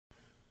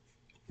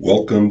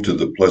Welcome to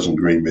the Pleasant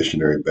Green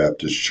Missionary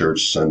Baptist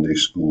Church Sunday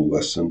School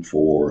lesson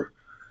for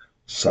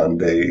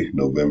Sunday,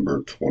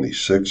 November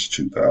 26,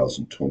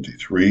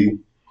 2023.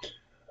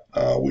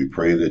 We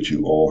pray that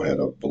you all had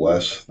a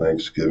blessed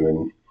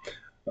Thanksgiving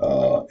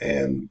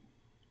and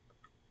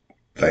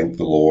thank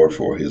the Lord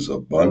for his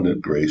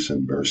abundant grace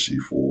and mercy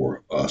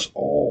for us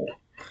all.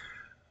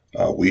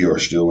 We are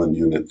still in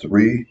Unit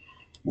 3,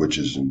 which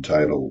is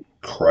entitled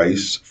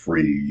Christ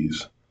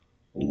Frees,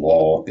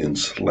 Law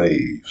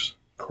Enslaves.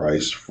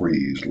 Christ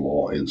Frees,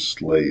 Law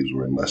Enslaves.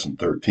 We're in Lesson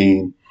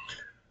 13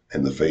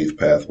 in the Faith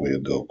Pathway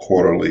Adult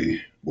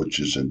Quarterly, which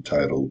is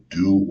entitled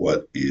Do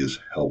What Is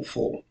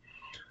Helpful.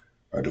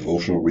 Our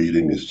devotional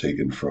reading is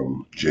taken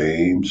from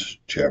James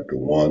chapter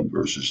 1,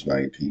 verses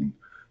 19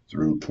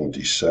 through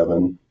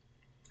 27.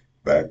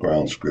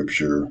 Background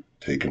scripture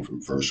taken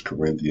from 1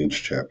 Corinthians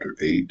chapter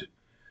 8,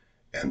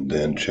 and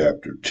then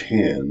chapter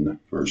 10,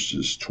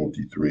 verses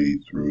 23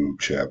 through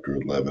chapter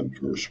 11,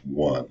 verse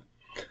 1.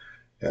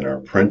 And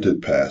our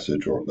printed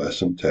passage or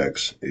lesson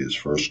text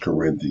is 1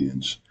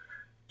 Corinthians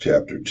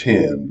chapter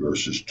 10,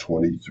 verses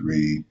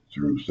 23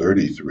 through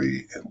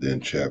 33, and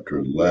then chapter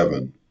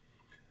 11,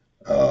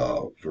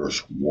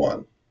 verse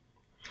 1.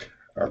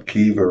 Our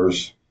key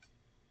verse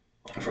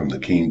from the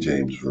King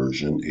James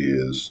Version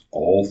is,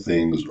 All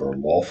things are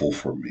lawful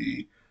for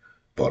me,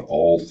 but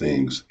all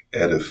things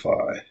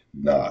edify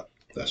not.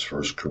 That's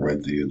 1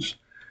 Corinthians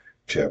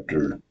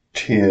chapter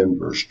 10,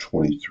 verse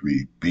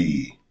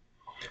 23b.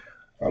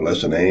 Our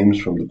lesson aims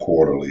from the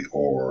quarterly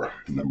are,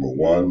 number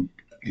one,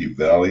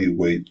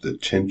 evaluate the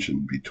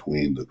tension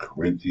between the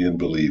Corinthian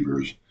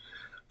believers'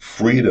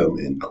 freedom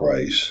in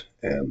Christ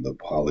and the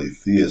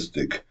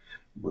polytheistic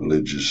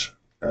religious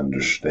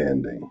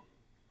understanding.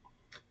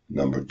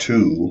 Number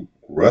two,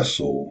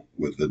 wrestle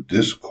with the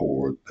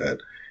discord that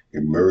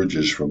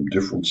emerges from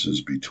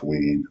differences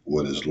between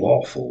what is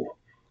lawful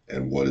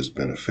and what is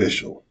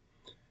beneficial.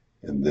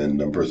 And then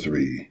number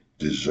three,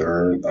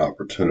 discern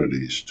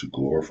opportunities to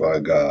glorify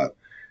God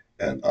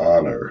and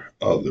honor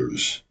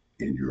others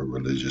in your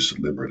religious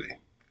liberty.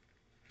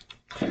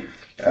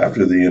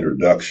 After the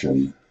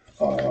introduction,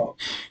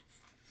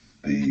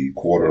 the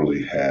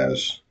quarterly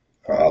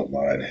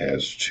outline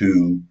has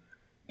two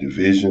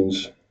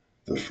divisions.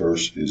 The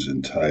first is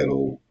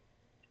entitled,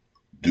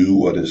 Do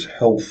What Is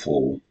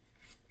Helpful,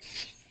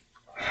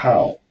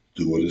 How?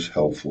 Do What Is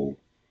Helpful,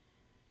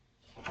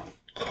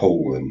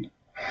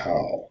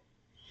 how?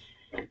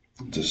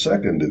 The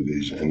second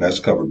division, and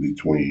that's covered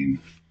between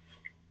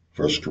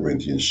 1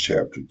 Corinthians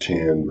chapter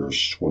 10,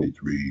 verse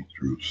 23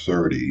 through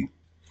 30.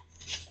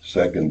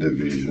 Second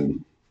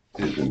division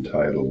is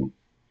entitled,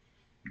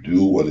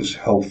 Do What Is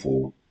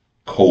Helpful,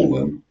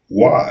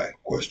 why?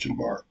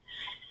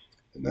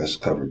 And that's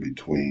covered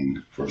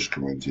between 1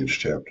 Corinthians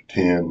chapter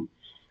 10,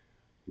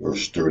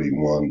 verse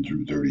 31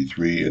 through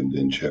 33, and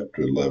then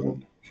chapter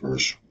 11,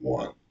 verse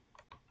 1.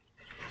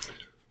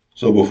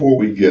 So before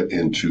we get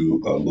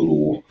into a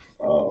little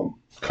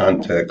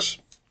context,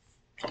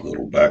 a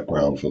little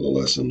background for the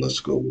lesson, let's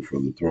go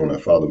before the throne. Our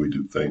Father, we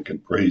do thank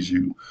and praise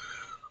you,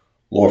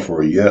 Lord,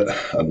 for yet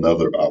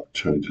another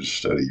opportunity to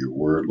study your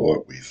word.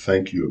 Lord, we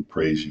thank you and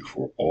praise you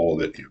for all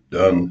that you've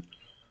done,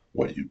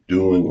 what you're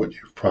doing, what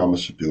you've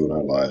promised to do in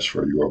our lives,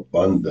 for your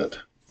abundant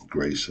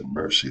grace and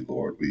mercy,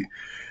 Lord.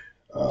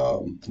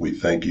 We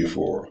thank you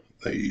for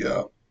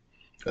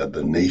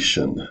the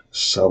nation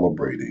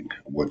celebrating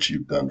what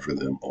you've done for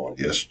them on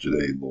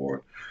yesterday,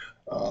 Lord.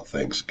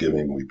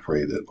 Thanksgiving, we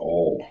pray that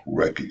all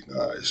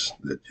recognize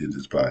that it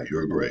is by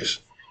your grace,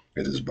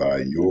 it is by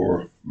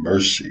your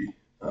mercy,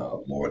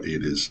 Lord,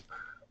 it is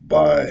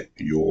by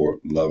your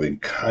loving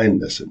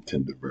kindness and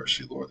tender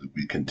mercy, Lord, that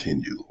we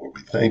continue. Lord,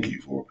 we thank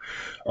you for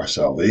our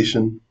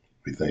salvation.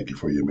 We thank you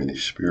for your many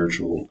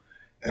spiritual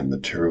and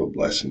material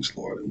blessings,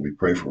 Lord. And we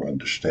pray for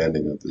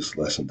understanding of this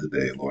lesson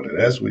today, Lord. And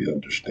as we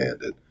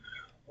understand it,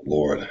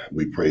 Lord,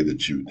 we pray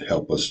that you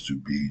help us to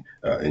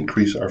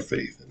increase our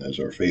faith. And as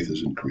our faith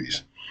is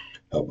increased,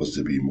 help us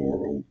to be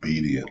more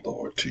obedient,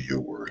 Lord, to your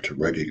word, to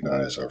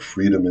recognize our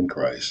freedom in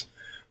Christ.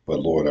 But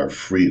Lord, our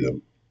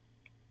freedom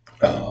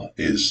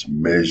is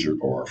measured,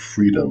 or our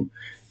freedom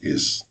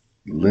is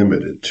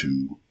limited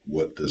to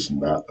what does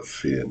not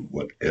offend,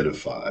 what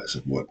edifies,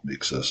 and what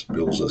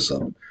builds us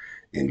up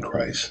in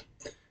Christ.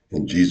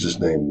 In Jesus'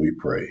 name we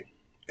pray.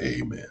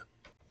 Amen.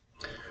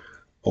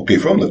 Okay,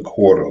 from the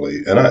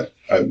quarterly, and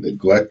I've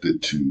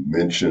neglected to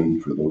mention,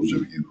 for those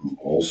of you who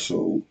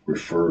also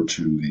refer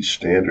to the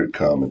standard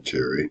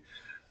commentary,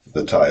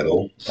 the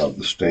title of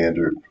the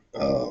standard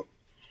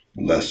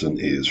lesson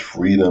is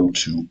Freedom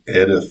to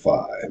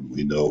Edify.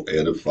 We know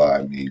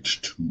edify means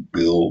to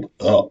build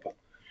up.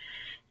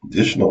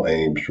 Additional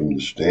aims from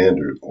the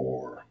standard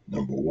are,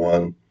 number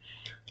one,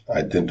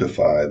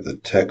 identify the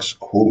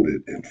text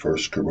quoted in 1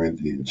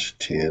 Corinthians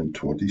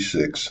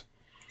 10:26.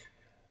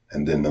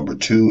 And then number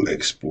two,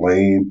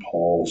 explain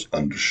Paul's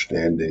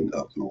understanding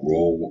of the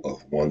role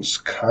of one's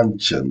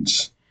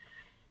conscience.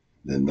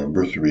 Then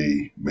number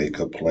three, make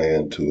a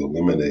plan to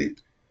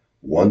eliminate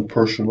one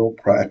personal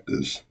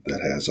practice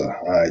that has a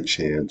high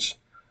chance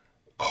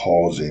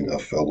causing a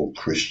fellow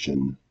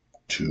Christian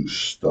to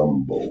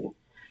stumble.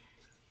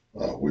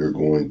 We're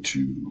going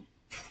to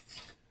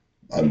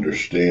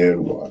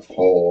understand why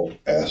Paul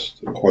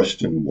asked the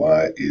question,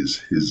 why is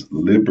his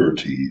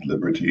liberty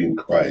in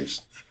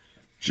Christ,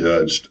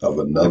 judged of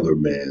another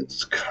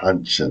man's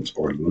conscience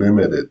or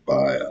limited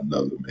by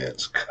another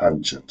man's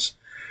conscience?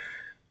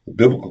 The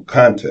biblical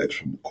context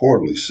from the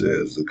quarterly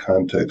says the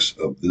context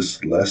of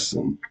this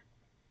lesson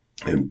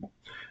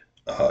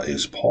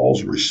is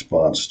Paul's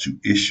response to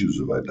issues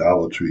of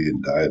idolatry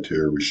and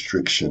dietary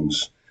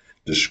restrictions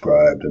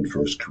described in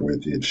 1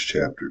 Corinthians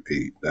chapter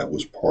 8. That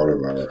was part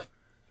of our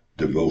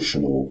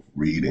devotional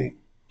reading,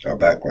 our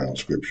background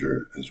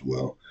scripture as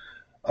well.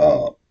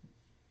 Our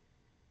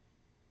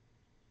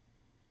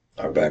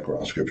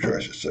background scripture,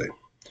 I should say.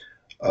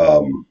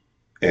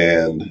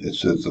 And it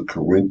says the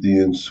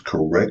Corinthians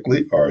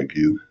correctly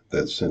argue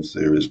that since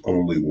there is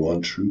only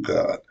one true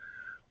God,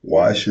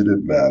 why should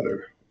it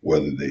matter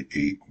whether they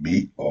ate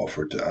meat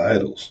offered to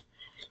idols?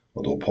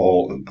 Although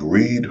Paul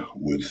agreed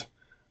with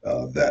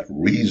that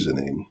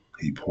reasoning,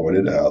 he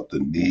pointed out the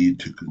need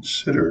to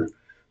consider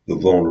the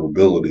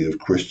vulnerability of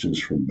Christians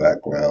from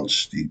backgrounds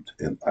steeped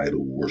in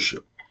idol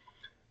worship.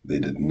 They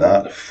did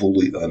not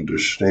fully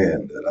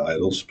understand that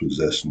idols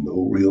possess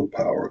no real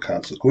power.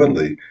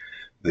 Consequently,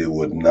 they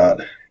would not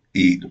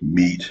eat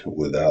meat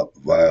without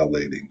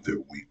violating their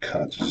weak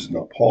conscience.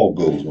 Now, Paul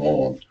goes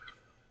on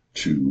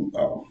to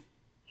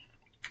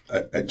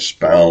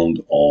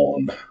expound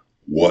on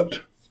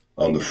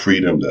the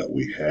freedom that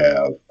we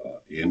have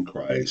in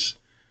Christ,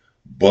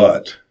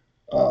 but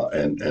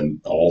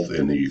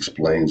and he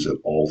explains that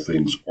all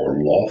things are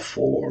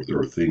lawful, or there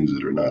are things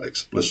that are not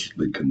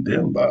explicitly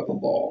condemned by the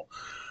law,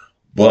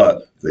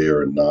 but they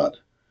are not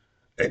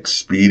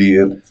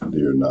expedient,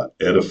 they're not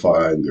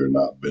edifying, they're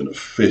not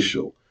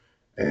beneficial.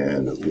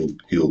 And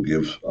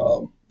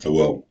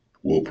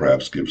we'll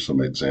perhaps give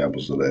some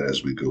examples of that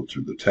as we go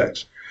through the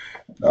text.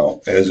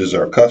 Now, as is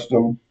our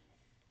custom,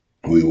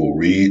 we will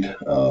read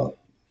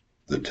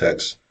the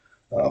text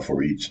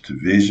for each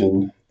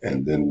division,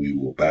 and then we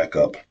will back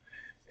up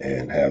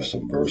and have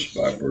some verse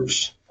by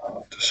verse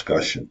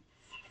discussion.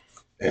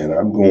 And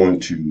I'm going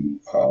to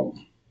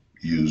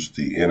use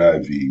the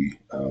NIV,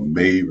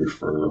 may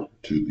refer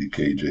to the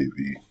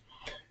KJV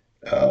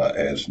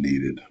as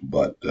needed.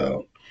 But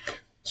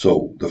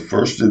so the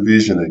first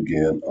division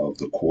again of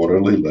the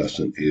quarterly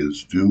lesson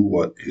is do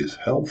what is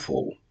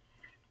helpful,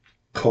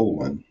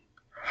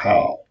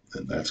 how.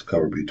 And that's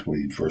covered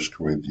between 1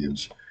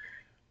 Corinthians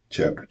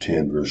chapter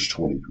 10, verse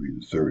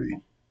 23 to 30.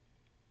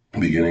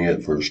 Beginning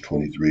at verse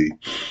 23,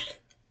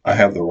 I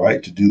have the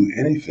right to do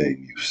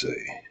anything you say,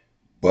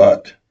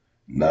 but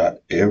not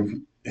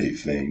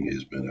everything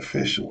is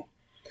beneficial.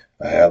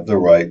 I have the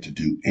right to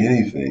do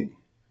anything,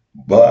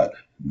 but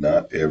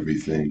not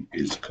everything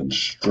is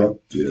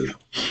constructive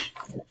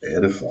or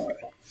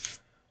edifying.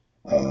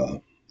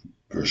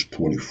 Verse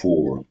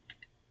 24,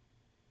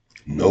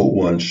 no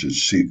one should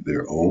seek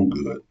their own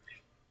good,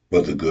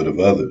 but the good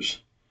of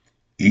others.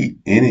 Eat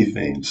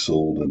anything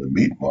sold in the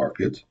meat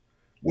market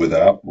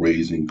without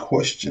raising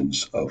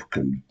questions of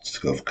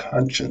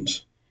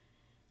conscience,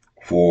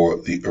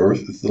 for the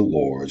earth is the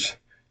Lord's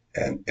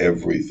and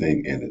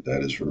everything in it.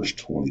 That is verse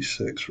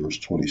 26. Verse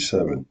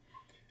 27,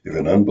 if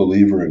an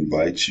unbeliever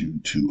invites you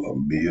to a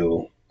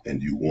meal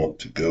and you want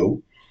to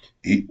go,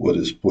 eat what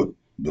is put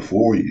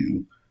before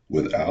you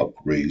without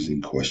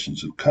raising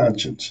questions of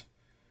conscience.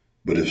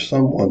 But if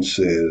someone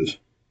says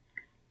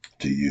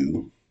to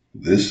you,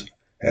 this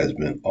has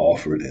been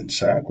offered in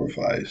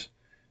sacrifice,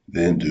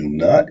 then do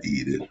not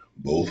eat it,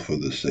 both for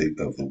the sake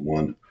of the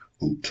one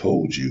who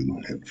told you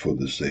and for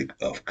the sake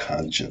of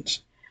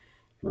conscience.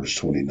 Verse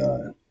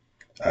 29,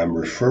 I'm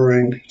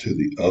referring to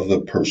the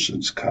other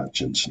person's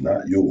conscience,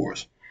 not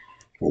yours.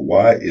 For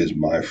why is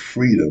my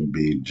freedom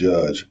being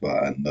judged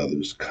by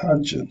another's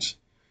conscience?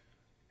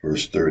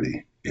 Verse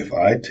 30, if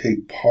I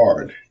take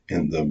part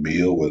in the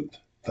meal with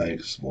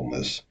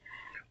thankfulness,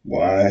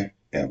 why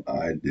am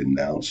I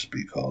denounced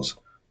because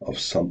of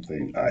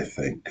something I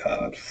thank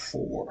God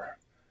for?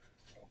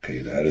 Okay,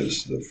 that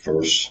is the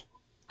first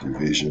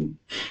division,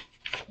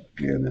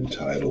 again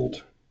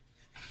entitled,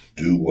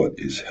 Do What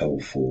Is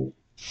Helpful,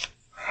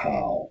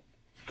 How.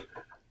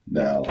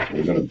 Now,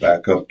 we're going to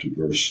back up to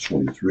verse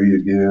 23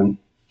 again,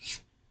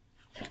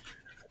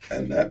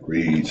 and that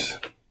reads,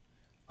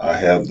 I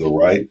have the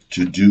right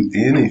to do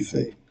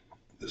anything.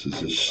 This is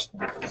this,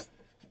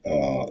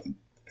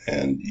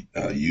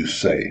 you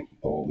say.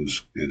 Paul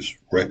is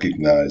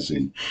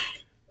recognizing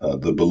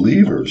the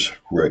believer's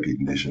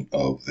recognition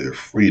of their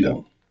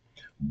freedom,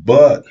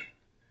 but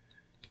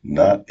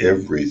not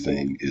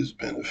everything is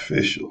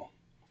beneficial.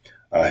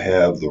 I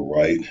have the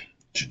right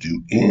to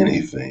do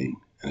anything,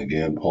 and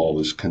again, Paul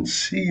is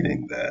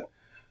conceding that,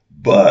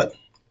 but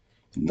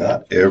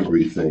not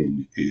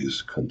everything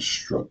is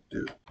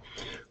constructive.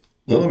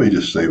 Now, let me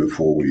just say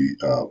before we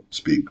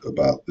speak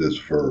about this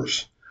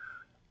verse,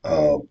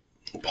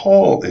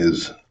 Paul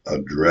is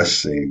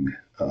addressing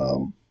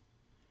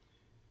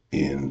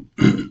in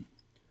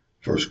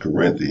First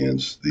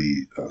Corinthians,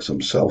 the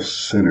some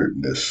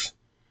self-centeredness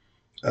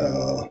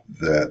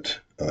that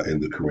in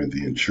the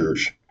Corinthian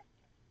church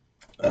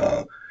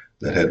uh,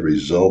 that had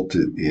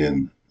resulted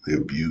in the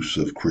abuse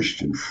of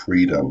Christian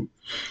freedom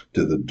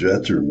to the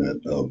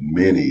detriment of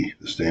many.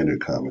 The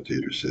Standard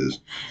Commentator says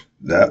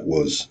that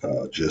was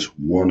just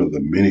one of the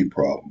many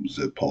problems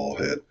that Paul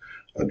had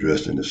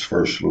addressed in his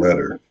first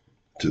letter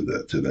to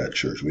that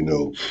church. We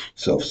know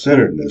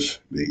self-centeredness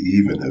may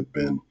even have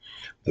been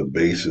the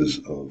basis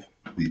of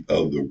the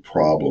other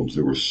problems.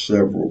 There were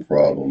several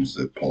problems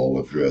that Paul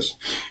addressed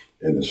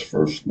in his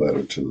first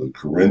letter to the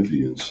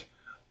Corinthians,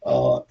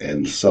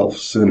 and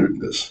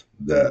self-centeredness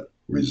that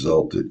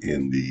resulted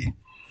in the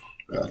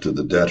to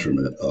the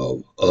detriment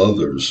of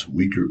others,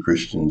 weaker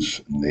Christians,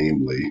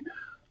 namely,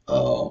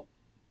 uh,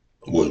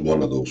 was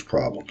one of those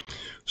problems.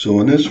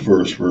 So in this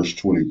verse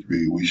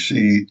 23, we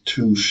see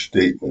two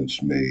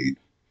statements made,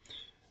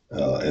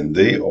 and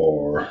they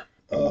are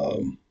uh,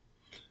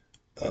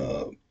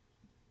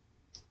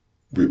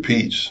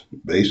 repeats,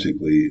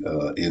 basically,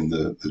 in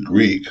the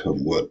Greek of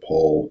what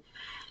Paul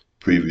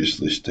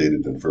previously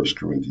stated in 1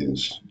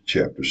 Corinthians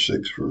chapter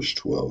 6, verse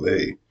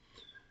 12a.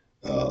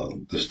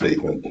 The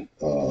statement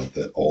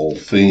that all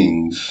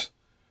things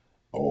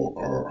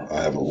or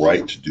I have a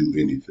right to do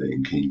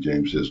anything. King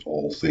James says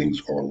all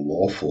things are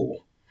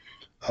lawful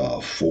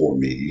for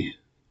me,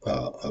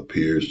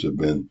 appears to have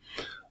been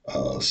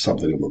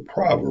something of a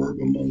proverb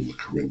among the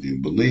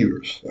Corinthian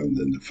believers. And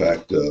then the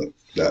fact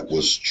that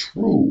was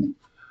true,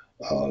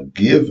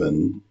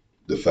 given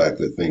the fact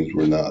that things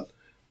were not,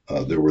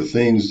 there were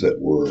things that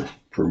were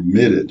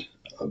permitted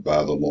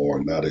by the law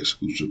and not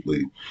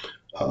exclusively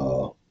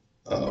uh,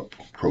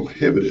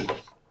 prohibited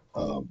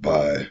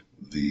by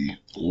the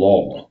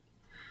law.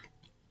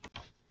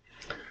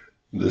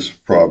 This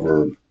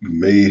proverb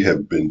may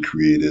have been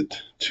created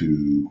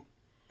to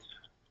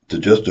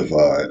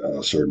justify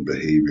certain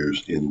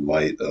behaviors in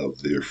light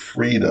of their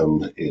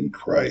freedom in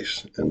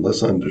Christ. And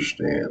let's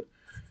understand,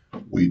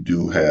 we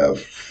do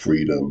have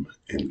freedom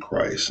in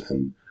Christ,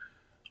 and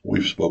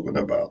we've spoken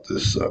about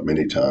this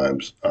many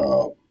times.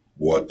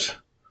 What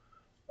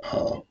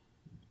uh,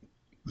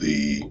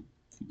 the,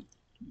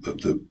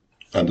 the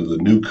under the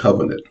new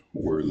covenant,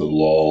 where the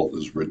law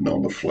is written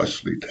on the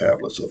fleshly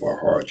tablets of our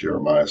heart.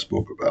 Jeremiah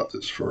spoke about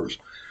this first.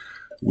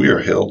 We are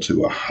held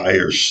to a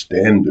higher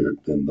standard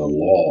than the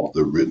law,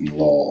 the written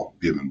law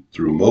given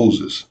through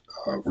Moses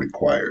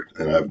required.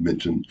 And I've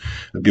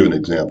given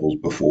examples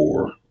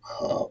before.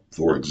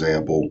 For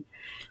example,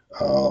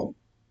 uh,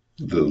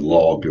 the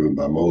law given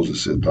by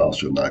Moses said, "Thou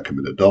shalt not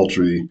commit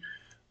adultery."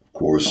 Of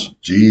course,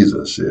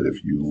 Jesus said,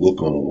 if you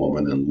look on a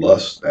woman and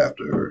lust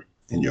after her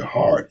in your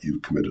heart,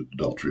 you've committed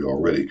adultery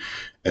already.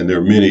 And there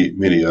are many,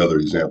 many other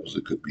examples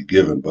that could be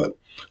given, but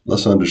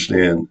let's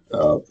understand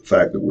the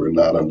fact that we're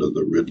not under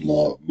the written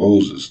law of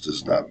Moses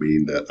does not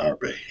mean that our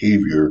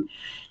behavior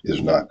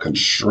is not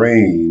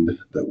constrained,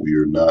 that we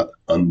are not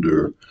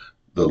under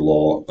the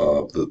law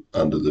of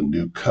under the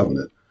new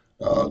covenant,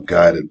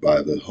 guided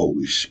by the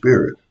Holy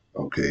Spirit,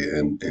 okay,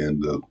 and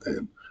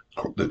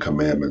the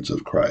commandments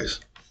of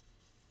Christ.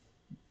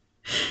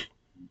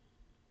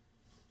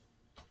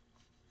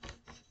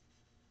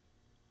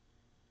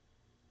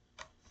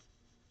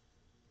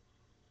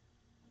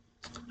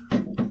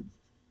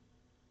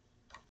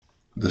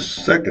 The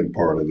second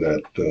part of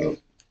that,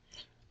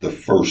 the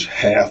first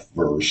half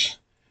verse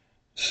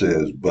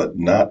says, but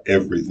not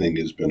everything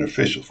is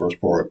beneficial. First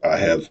part, I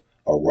have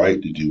a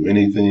right to do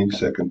anything.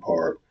 Second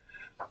part,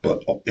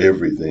 but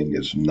everything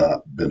is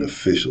not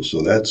beneficial.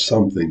 So that's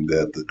something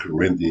that the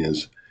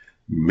Corinthians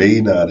may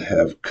not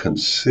have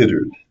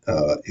considered.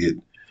 It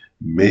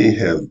may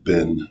have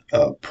been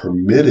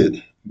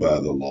permitted by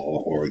the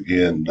law, or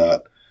again,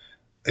 not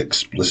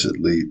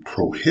explicitly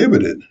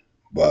prohibited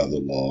by the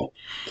law,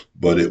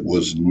 but it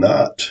was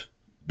not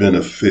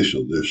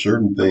beneficial. There's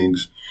certain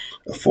things,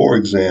 for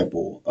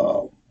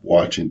example,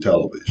 watching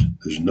television.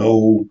 There's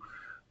no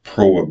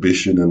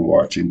prohibition in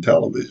watching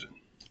television.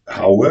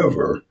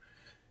 However,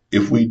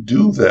 if we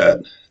do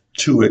that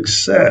to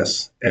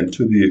excess and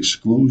to the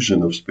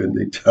exclusion of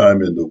spending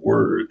time in the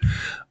Word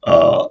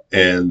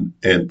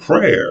and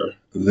prayer,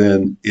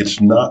 then it's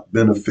not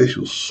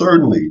beneficial.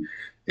 Certainly,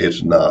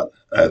 it's not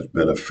as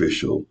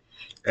beneficial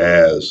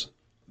as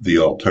the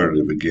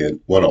alternative.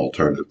 Again, one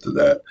alternative to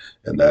that,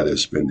 and that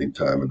is spending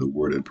time in the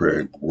Word and prayer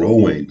and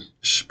growing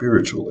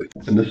spiritually.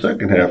 And the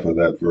second half of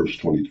that verse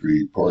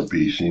 23, part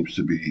B, seems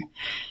to be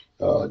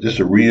just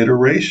a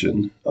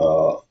reiteration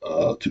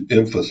to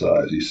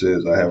emphasize. He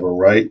says, I have a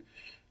right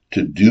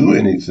to do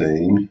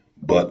anything,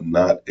 but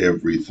not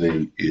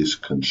everything is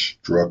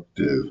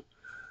constructive.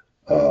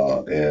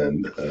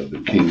 And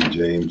the King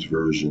James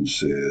Version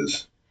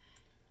says,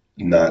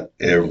 not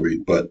every,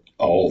 but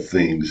all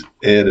things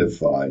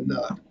edify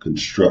not.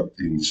 Construct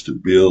means to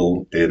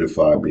build,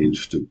 edify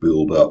means to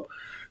build up.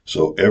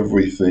 So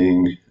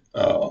everything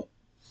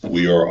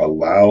we are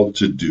allowed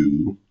to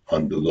do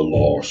under the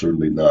law,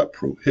 certainly not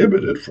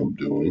prohibited from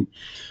doing,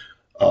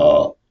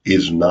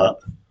 is not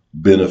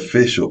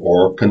beneficial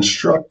or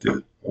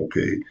constructive.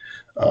 Okay.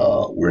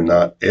 We're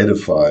not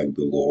edifying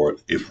the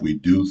Lord if we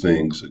do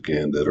things,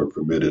 again, that are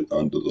permitted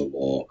under the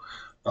law,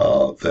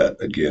 that,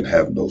 again,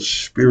 have no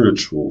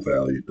spiritual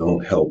value,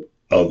 don't help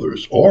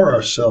others or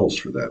ourselves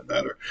for that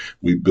matter.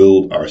 We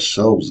build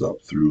ourselves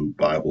up through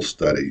Bible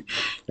study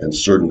and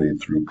certainly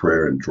through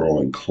prayer and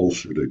drawing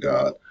closer to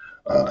God.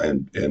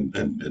 And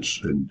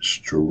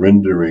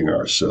surrendering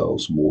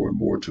ourselves more and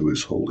more to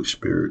His Holy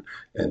Spirit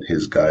and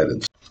His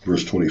guidance.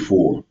 Verse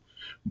 24.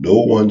 No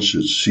one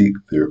should seek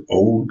their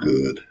own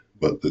good,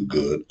 but the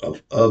good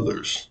of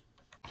others.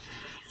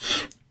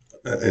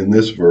 In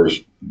this verse,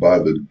 by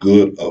the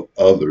good of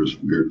others,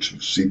 we're to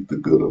seek the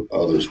good of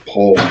others.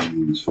 Paul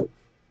means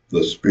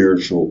the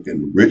spiritual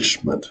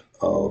enrichment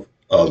of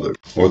others,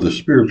 or the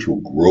spiritual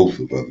growth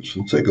of others.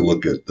 Let's take a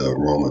look at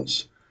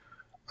Romans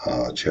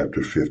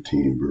chapter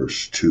 15,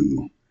 verse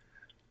 2.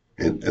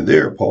 And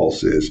there Paul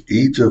says,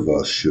 each of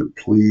us should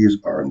please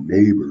our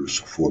neighbors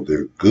for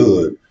their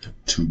good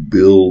to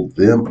build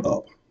them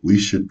up. We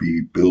should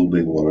be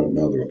building one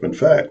another up. In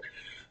fact,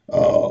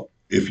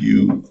 if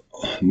you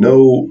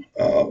know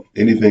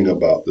anything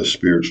about the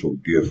spiritual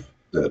gift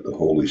that the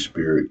Holy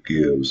Spirit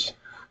gives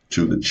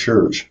to the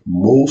church,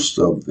 most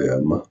of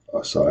them,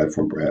 aside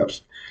from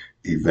perhaps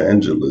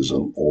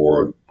evangelism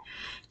or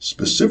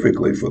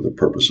specifically for the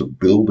purpose of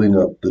building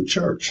up the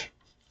church.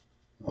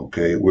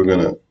 Okay, we're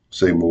going to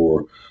say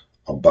more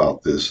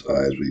about this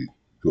as we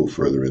go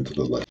further into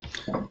the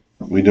lesson.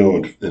 We know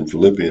in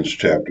Philippians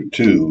chapter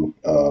 2,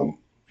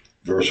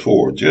 verse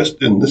 4,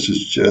 this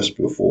is just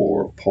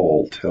before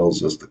Paul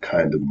tells us the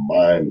kind of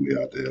mind we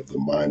ought to have, the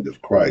mind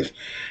of Christ.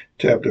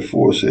 Chapter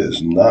 4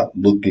 says, not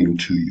looking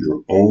to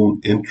your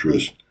own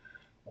interest,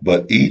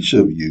 but each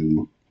of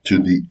you to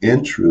the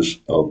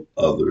interest of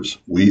others.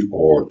 We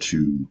are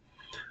to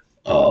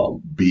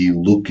be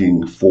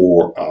looking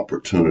for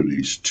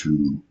opportunities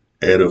to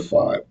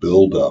edify,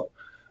 build up,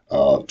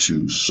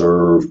 to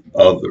serve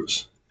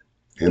others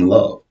in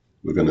love.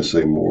 We're going to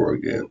say more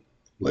again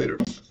later.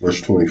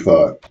 Verse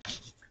 25.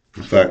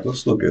 In fact,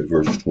 let's look at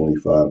verse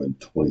 25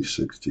 and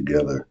 26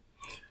 together.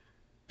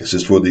 It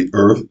says, for the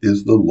earth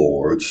is the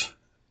Lord's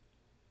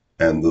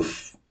and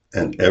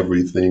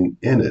everything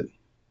in it.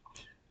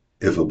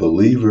 If a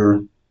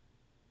believer,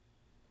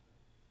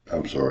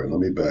 let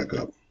me back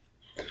up.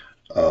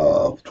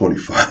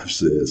 25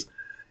 says,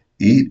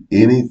 eat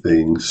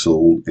anything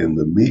sold in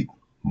the meat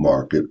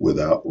market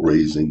without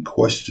raising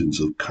questions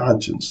of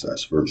conscience.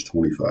 That's verse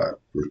 25.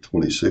 Verse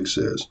 26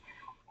 says,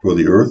 for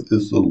the earth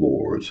is the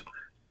Lord's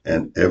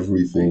and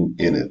everything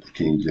in it. The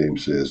King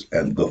James says,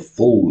 and the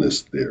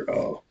fullness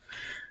thereof.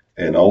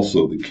 And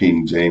also the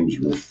King James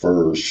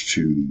refers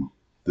to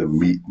the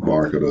meat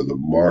market or the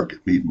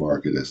meat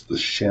market as the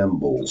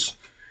shambles.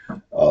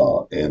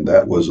 And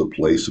that was a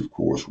place, of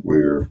course,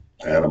 where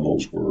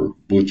animals were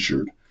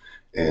butchered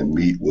and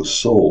meat was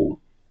sold.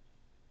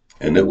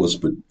 And it was,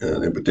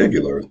 in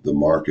particular, the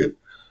market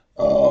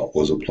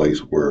was a place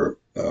where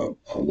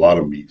a lot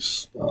of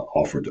meats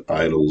offered to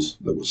idols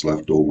that was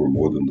left over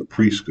more than the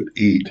priest could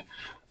eat,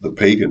 the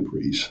pagan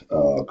priest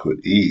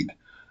could eat,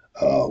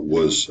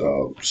 was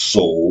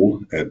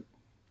sold at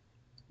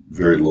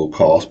very low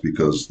cost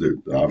because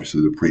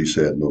obviously the priest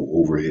had no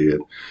overhead.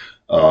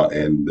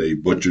 And they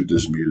butchered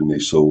this meat and they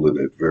sold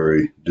it at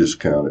very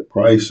discounted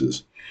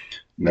prices.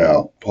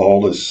 Now,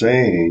 Paul is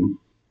saying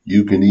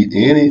you can eat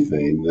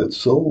anything that's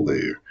sold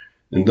there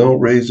and don't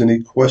raise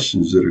any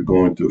questions that are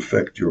going to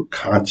affect your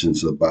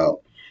conscience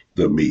about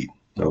the meat.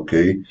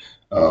 Okay.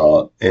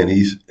 And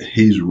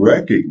he's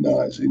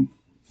recognizing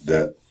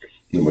that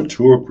the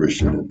mature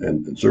Christian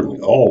and certainly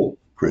all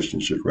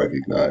Christians should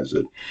recognize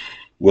that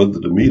whether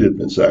the meat had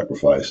been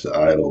sacrificed to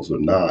idols or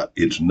not,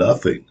 it's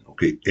nothing.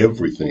 Okay.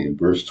 Everything in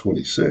verse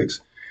 26.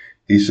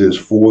 He says,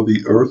 for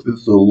the earth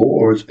is the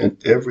Lord's and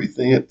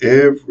everything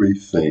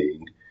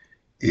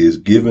is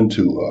given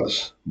to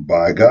us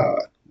by God.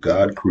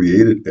 God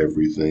created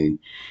everything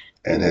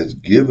and has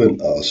given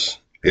us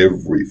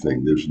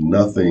everything. There's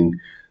nothing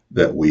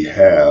that we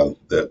have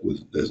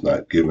that's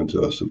not given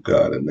to us of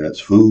God, and that's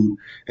food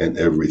and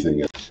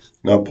everything else.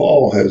 Now,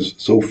 Paul has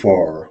so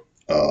far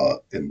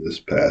in this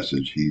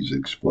passage, he's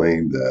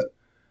explained that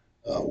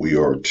we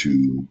are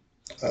to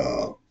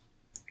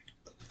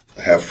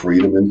have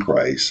freedom in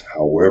Christ.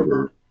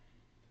 However,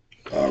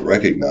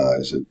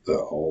 recognize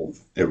that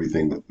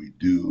everything that we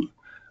do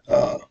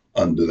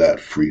under that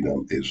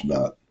freedom is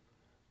not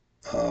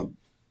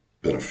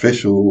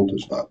beneficial,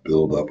 does not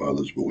build up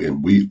others,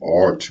 and we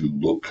are to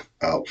look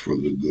out for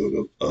the good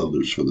of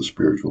others, for the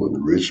spiritual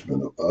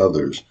enrichment of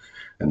others,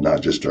 and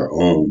not just our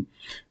own.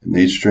 And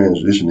he's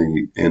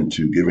transitioning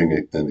into giving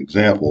an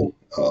example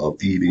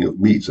of eating of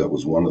meats. That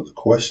was one of the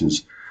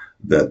questions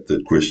that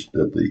the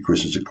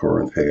Christians at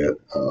Corinth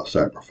had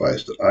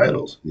sacrificed to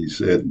idols. He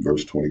said in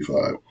verse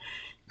 25,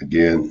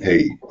 again,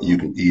 hey, you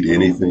can eat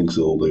anything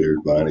sold there,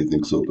 buy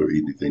anything sold there,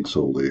 eat anything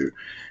sold there.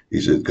 He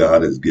said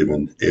God has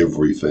given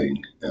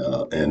everything,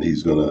 and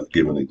he's going to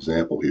give an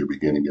example here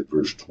beginning at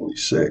verse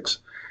 26.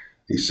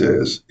 He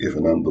says, if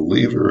an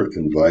unbeliever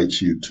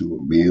invites you to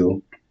a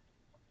meal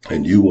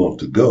and you want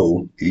to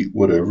go eat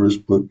whatever is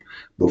put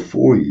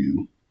before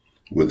you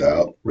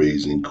without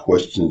raising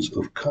questions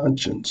of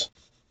conscience.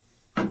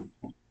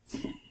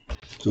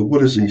 So,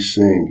 what is he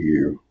saying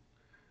here?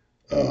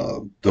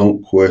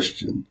 Don't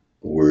question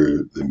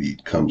where the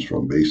meat comes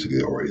from,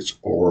 basically, or its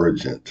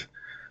origin.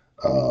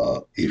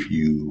 If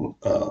you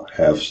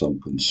have some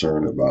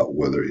concern about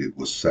whether it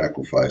was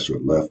sacrificed or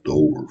left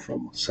over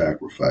from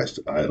sacrifice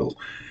to idols.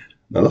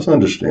 Now, let's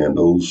understand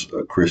those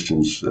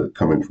Christians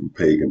coming from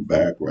pagan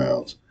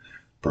backgrounds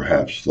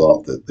perhaps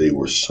thought that they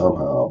were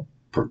somehow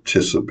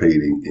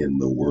participating in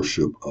the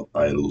worship of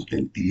idols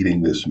and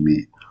eating this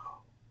meat,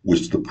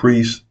 which the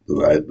priest,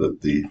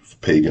 the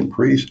pagan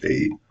priest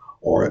ate,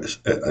 or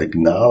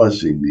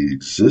acknowledging the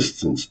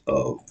existence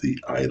of the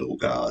idol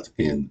gods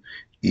in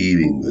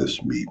eating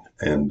this meat.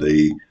 And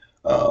they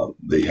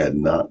had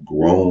not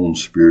grown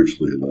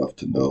spiritually enough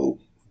to know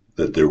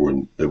that there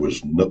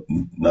was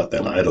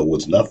an idol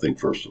was nothing.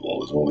 First of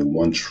all, there's only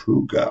one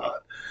true God,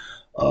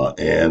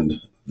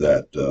 and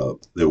that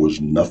there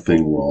was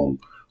nothing wrong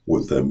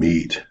with the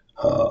meat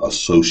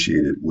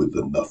associated with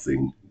the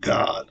nothing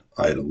God,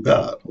 idol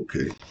God.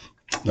 Okay.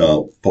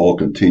 Now, Paul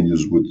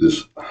continues with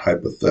this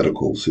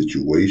hypothetical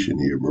situation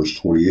here, verse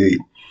 28.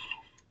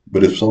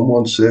 But if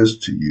someone says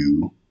to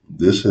you,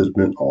 this has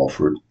been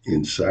offered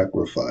in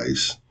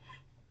sacrifice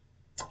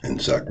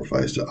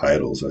to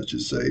idols, I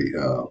should say,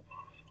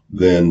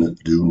 then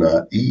do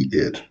not eat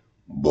it,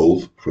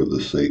 both for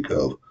the sake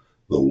of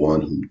the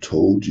one who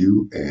told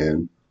you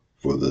and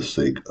for the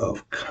sake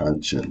of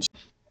conscience.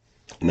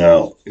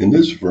 Now, in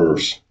this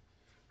verse,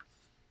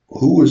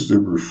 who is to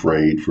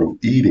refrain from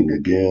eating?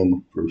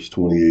 Again, verse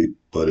 28.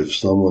 But if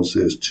someone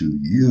says to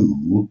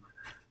you,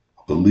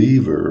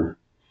 believer,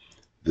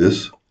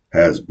 this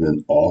has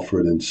been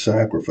offered in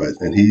sacrifice,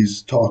 and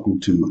he's talking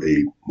to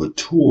a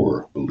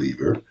mature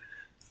believer.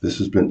 This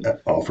has been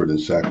offered in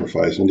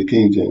sacrifice, and the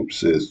King James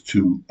says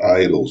to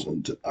idols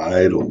and to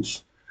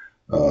idols.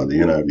 The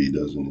NIV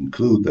doesn't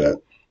include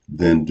that.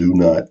 Then do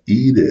not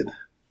eat it.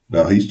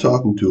 Now he's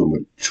talking to a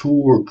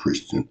mature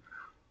Christian,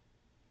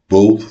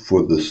 both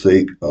for the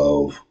sake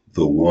of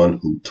the one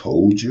who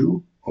told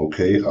you,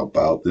 okay,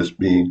 about this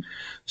being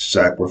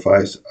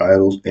sacrificed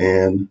idols,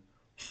 and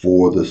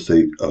for the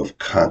sake of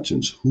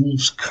conscience.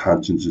 Whose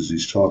conscience is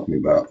he talking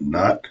about?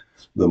 Not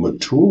the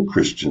mature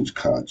Christian's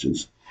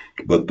conscience,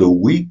 but the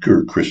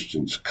weaker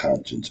Christian's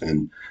conscience.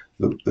 And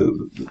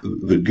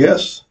the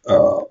guest,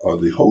 or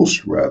the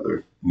host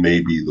rather,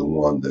 may be the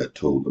one that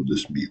told them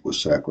this meat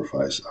was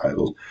sacrificed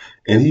idols,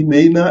 and he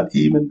may not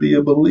even be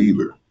a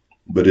believer.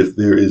 But if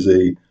there is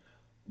a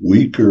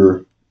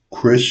weaker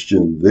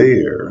Christian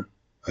there,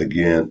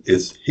 again,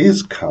 it's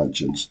his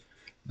conscience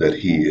that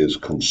he is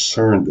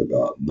concerned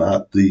about,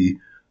 not the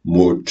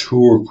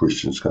mature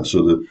Christian's conscience.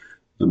 So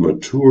the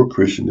mature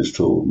Christian is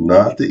told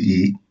not to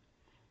eat.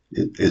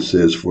 It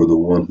says for the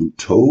one who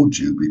told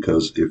you,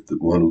 because if the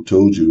one who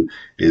told you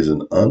is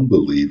an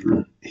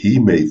unbeliever, he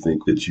may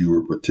think that you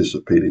are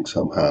participating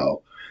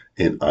somehow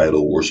in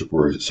idol worship,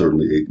 or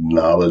certainly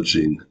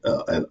acknowledging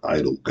an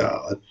idol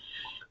god.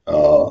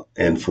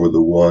 And for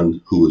the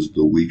one who is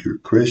the weaker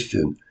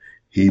Christian,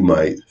 he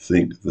might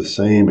think the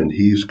same, and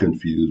he's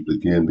confused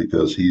again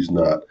because he's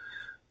not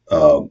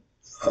uh,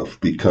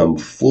 become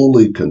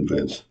fully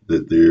convinced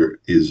that there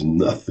is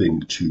nothing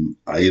to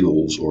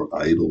idols or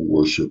idol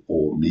worship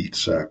or meat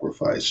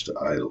sacrifice to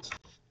idols.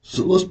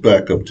 So let's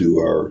back up to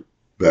our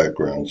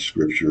background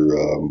scripture,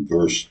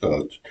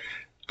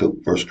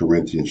 First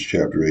Corinthians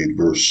chapter 8,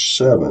 verse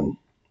 7,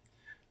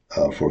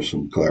 for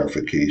some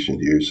clarification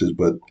here. It says,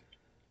 but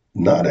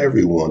not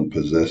everyone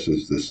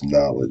possesses this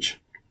knowledge.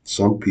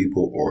 Some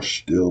people are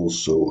still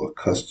so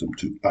accustomed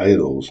to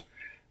idols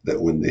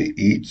that when they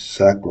eat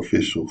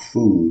sacrificial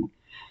food,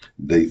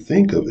 they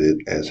think of it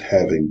as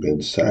having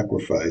been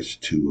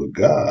sacrificed to a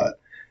god.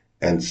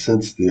 And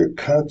since their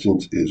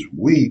conscience is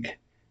weak,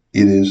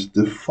 it is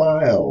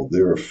defiled.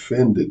 They're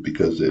offended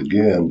because,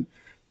 again,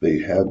 they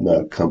have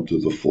not come to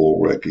the full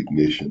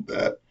recognition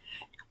that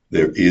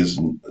there is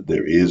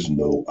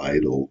no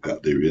idol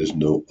God. There is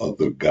no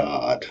other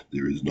God.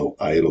 There is no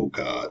idol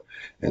God.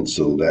 And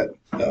so that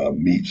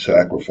meat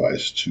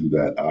sacrifice to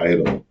that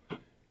idol,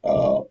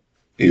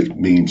 it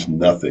means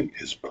nothing.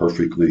 It's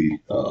perfectly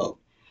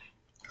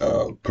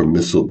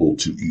permissible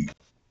to eat.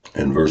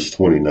 And verse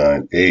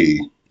 29a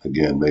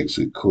again makes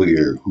it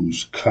clear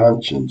whose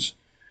conscience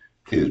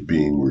is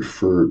being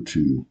referred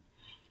to.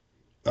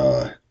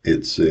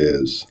 It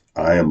says,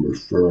 I am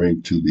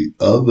referring to the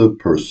other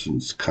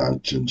person's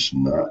conscience,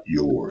 not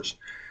yours.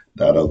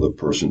 That other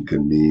person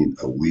can mean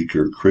a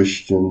weaker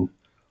Christian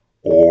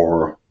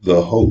or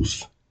the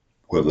host,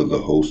 whether the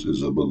host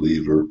is a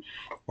believer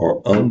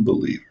or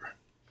unbeliever.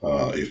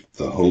 If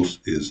the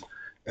host is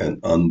an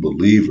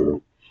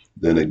unbeliever,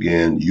 then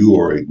again, you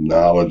are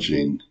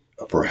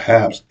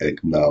perhaps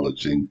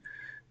acknowledging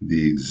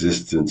the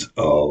existence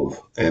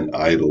of an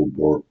idol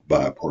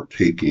by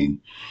partaking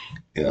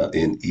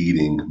in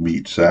eating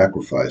meat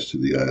sacrificed to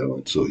the idol.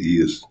 And so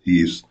he's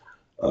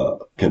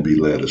can be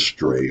led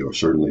astray, or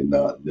certainly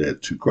not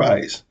led to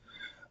Christ.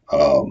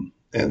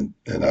 and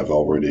I've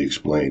already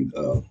explained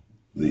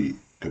the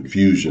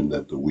confusion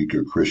that the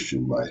weaker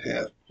Christian might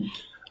have.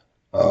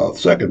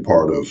 Second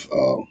part of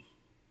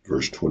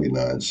verse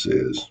 29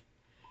 says,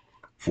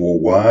 "For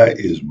why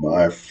is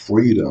my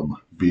freedom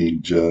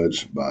being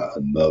judged by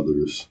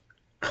another's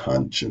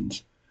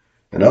conscience?"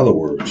 In other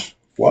words,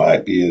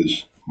 why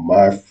is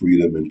my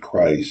freedom in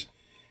Christ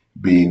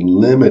being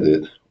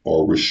limited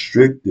or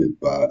restricted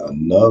by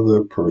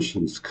another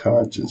person's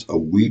conscience, a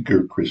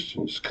weaker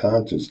Christian's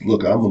conscience?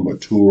 Look, I'm a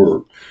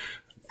mature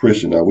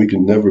Christian. Now, we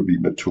can never be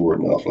mature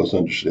enough. Let's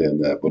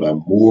understand that. But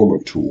I'm more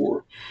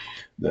mature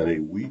than a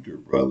weaker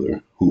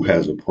brother who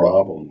has a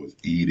problem with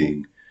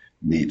eating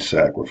meat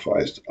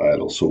sacrificed to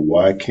idols. So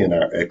why can't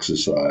I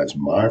exercise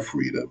my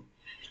freedom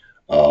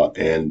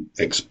and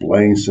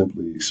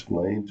simply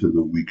explain to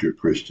the weaker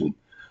Christian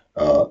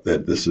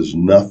that this is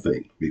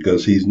nothing,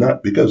 because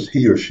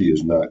he or she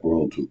is not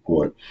grown to a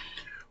point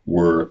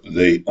where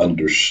they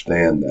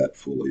understand that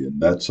fully. And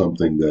that's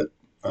something that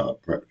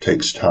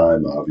takes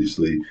time,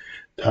 obviously,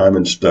 time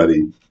and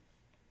study,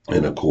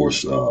 and of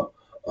course,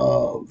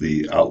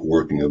 the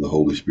outworking of the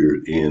Holy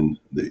Spirit in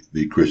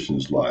the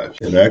Christian's life.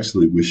 And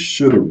actually, we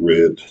should have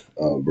read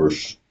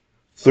verse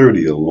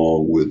 30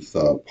 along with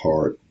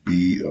part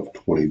B of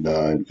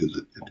 29, because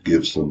it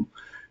gives some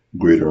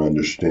greater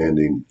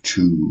understanding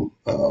to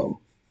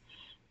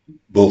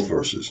both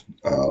verses.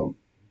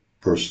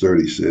 Verse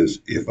 30 says,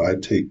 "If I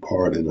take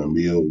part in a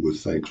meal with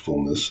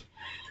thankfulness,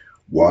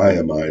 why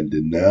am I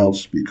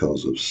denounced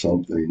because of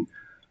something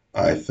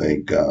I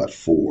thank God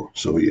for?"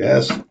 So he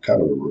asks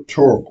kind of a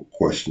rhetorical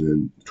question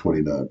in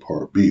 29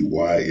 part B.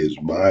 Why is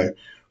my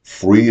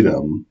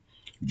freedom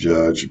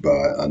judged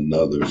by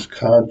another's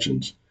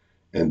conscience?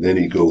 And then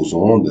he goes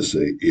on to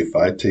say, if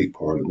I take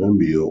part in a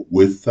meal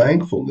with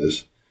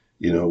thankfulness,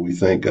 we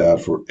thank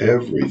God for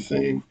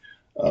everything.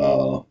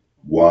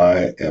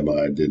 Why am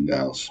I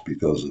denounced?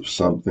 Because of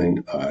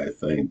something I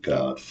thank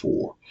God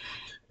for.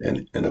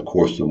 And of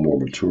course, the more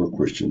mature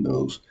Christian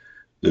knows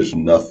there's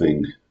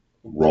nothing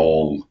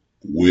wrong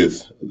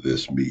with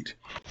this meat.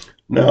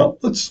 Now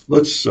let's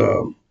let's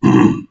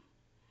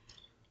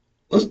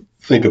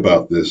think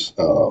about this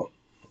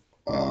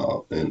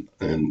in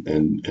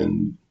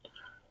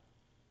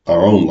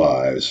our own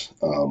lives.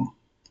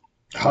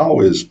 How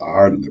is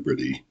our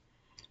liberty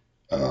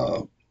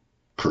uh,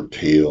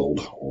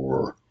 curtailed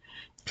or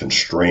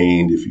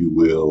constrained, if you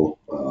will,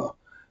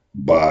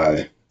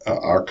 by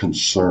our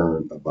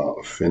concern about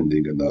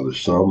offending another?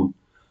 Some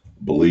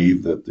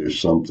believe that there's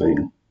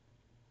something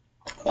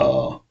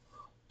uh,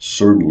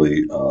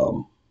 certainly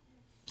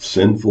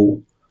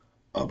sinful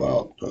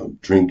about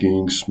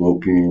drinking,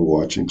 smoking,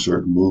 watching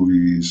certain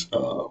movies,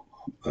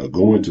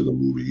 going to the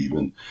movie,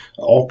 even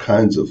all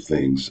kinds of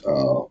things.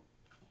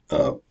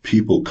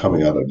 People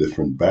coming out of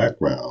different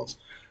backgrounds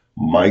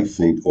might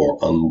think are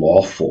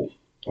unlawful.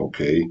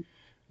 Okay,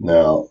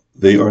 now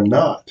they are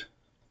not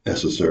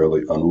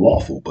necessarily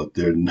unlawful, but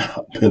they're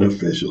not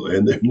beneficial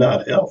and they're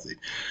not healthy.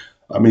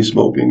 I mean,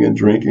 smoking and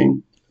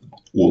drinking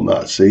will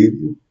not save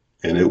you,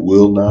 and it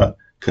will not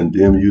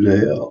condemn you to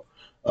hell.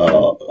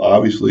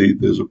 Obviously,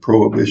 there's a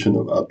prohibition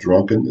about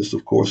drunkenness,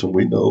 of course, and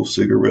we know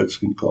cigarettes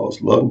can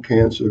cause lung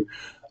cancer.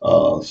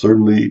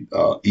 Certainly,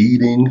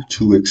 eating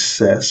to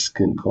excess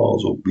can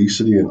cause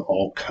obesity and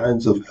all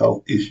kinds of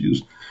health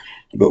issues.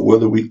 But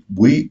whether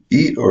we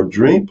eat or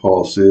drink,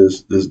 Paul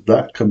says, does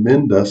not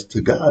commend us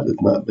to God, does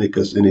not make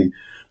us any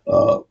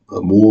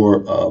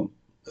more,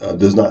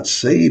 does not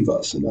save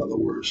us, in other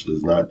words,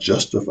 does not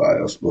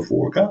justify us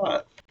before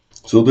God.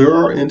 So there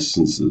are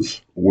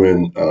instances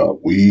when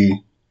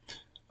we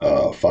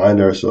find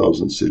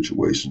ourselves in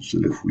situations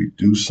that if we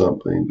do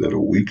something that a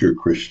weaker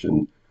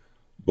Christian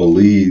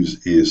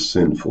believes is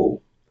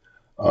sinful,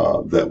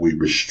 that we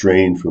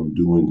restrain from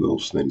doing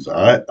those things.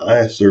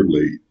 I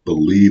certainly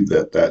believe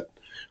that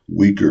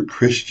weaker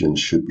Christian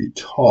should be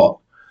taught,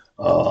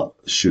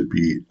 should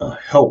be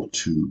helped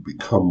to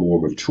become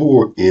more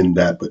mature in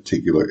that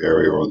particular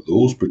area or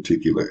those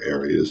particular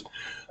areas,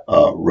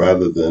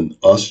 rather than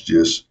us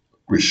just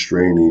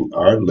restraining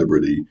our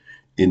liberty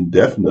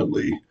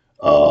indefinitely.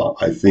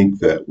 I think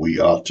that we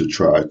ought to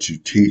try to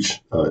teach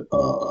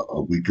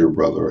a weaker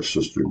brother or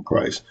sister in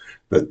Christ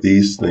that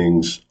these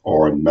things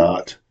are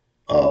not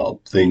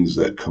things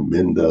that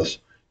commend us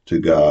to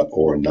God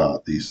or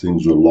not. These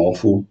things are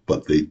lawful,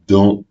 but they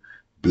don't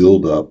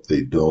build up,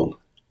 they don't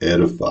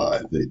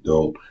edify,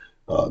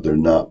 they're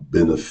not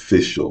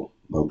beneficial.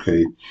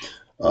 Okay.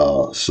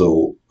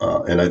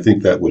 And I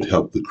think that would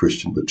help the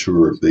Christian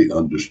mature if they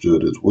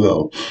understood as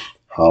well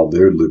how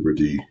their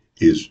liberty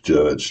is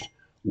judged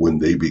when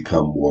they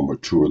become more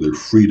mature. Their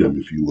freedom,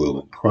 if you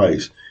will, in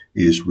Christ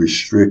is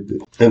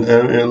restricted.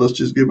 And let's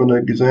just give an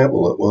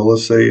example. Well,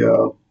 let's say,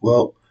 a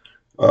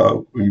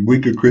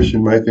weaker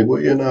Christian might think,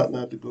 well, you're not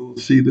to go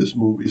see this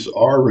movie, it's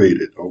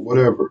R-rated or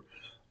whatever.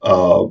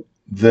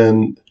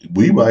 Then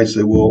we might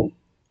say, well,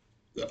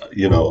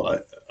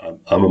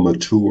 I'm a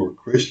mature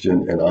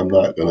Christian, and I'm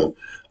not going to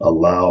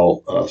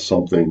allow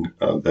something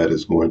that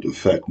is going to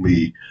affect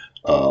me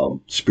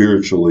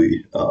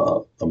spiritually.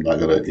 I'm not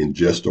going to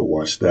ingest or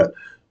watch that,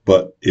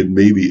 but it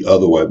may be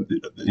otherwise.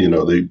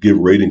 They give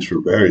ratings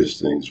for various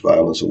things,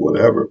 violence or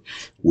whatever.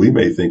 We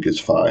may think it's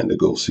fine to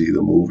go see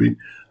the movie,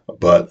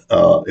 but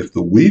if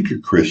the weaker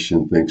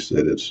Christian thinks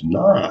that it's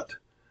not,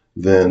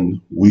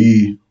 then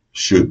we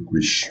should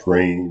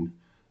restrain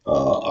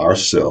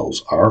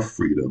ourselves, our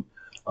freedom,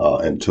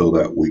 until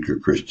that weaker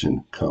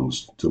Christian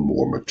comes to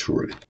more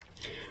maturity.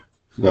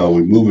 Now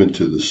we move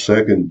into the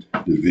second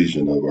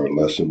division of our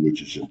lesson,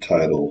 which is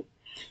entitled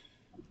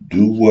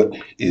Do What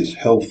is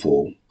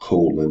Helpful,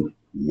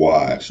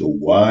 Why? So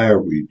why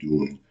are we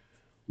doing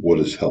what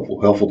is helpful?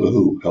 Helpful to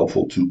who?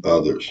 Helpful to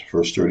others.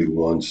 Verse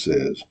 31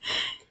 says,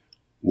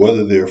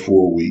 Whether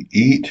therefore we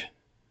eat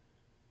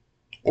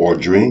or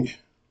drink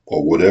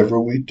or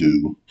whatever we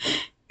do,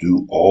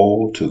 do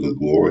all to the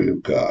glory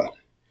of God.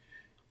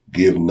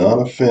 Give none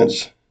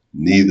offense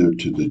neither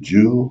to the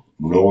Jew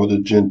nor the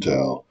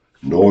Gentile,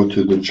 nor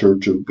to the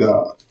church of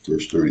God.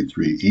 Verse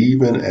 33,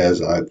 even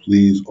as I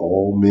please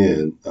all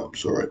men.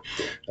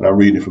 And I'm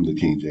reading from the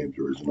King James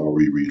Version. I'll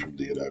reread from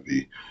the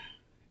NIV.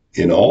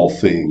 In all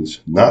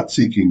things, not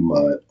seeking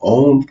my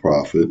own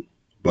profit,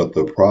 but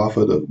the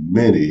profit of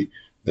many,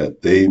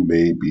 that they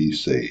may be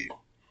saved.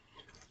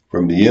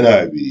 From the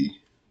NIV,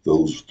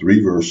 those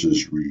three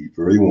verses read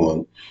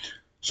 31.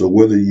 So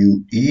whether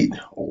you eat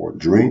or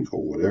drink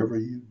or whatever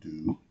you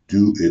do,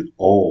 do it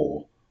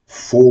all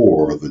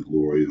for the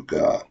glory of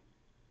God.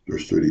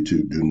 Verse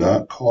 32, do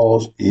not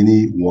cause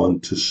anyone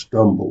to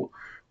stumble,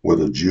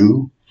 whether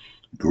Jew,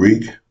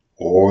 Greek,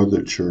 or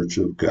the church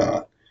of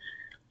God.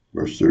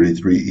 Verse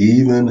 33,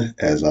 even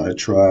as I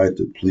try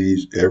to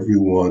please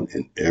everyone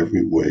in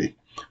every way,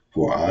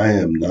 for I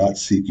am not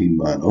seeking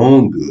mine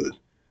own good,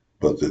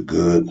 but the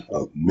good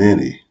of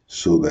many,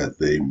 so that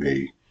they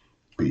may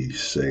be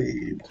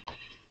saved.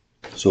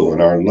 So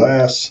in our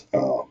last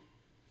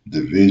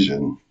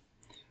division,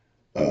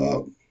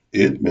 uh,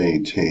 it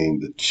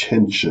maintained the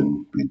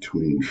tension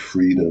between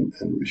freedom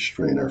and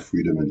restraint, our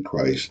freedom in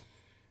Christ,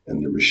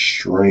 and the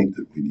restraint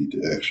that we need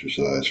to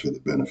exercise for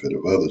the benefit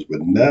of others.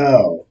 But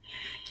now,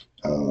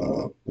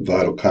 the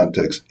vital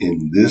context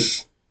in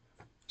this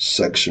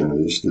section, or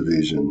this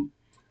division,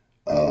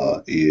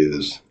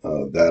 is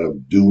that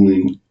of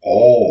doing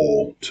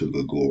all to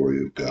the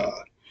glory of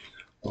God.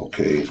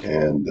 Okay,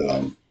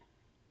 and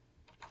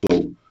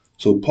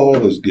so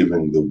Paul is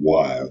giving the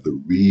why,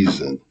 the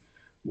reason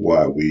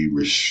why we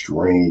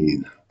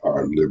restrain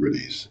our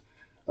liberties.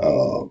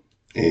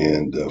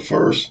 And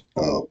first,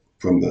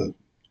 from the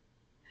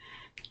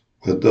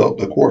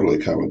quarterly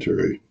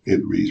commentary,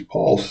 it reads,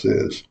 Paul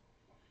says,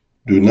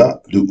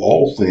 do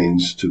all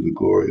things to the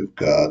glory of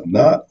God,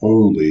 not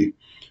only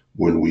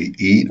when we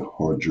eat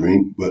or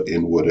drink, but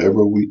in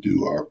whatever we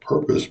do, our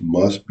purpose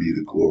must be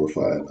to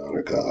glorify and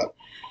honor God.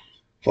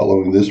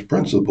 Following this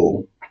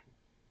principle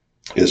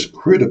is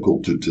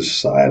critical to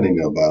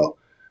deciding about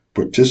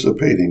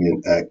participating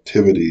in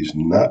activities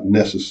not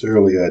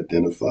necessarily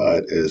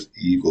identified as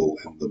evil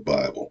in the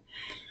Bible.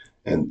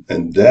 And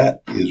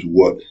that is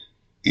what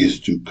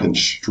is to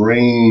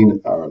constrain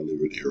our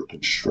liberty or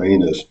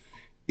constrain us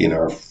in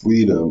our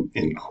freedom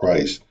in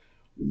Christ,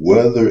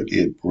 whether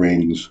it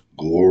brings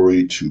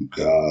glory to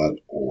God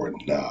or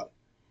not.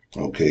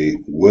 Okay,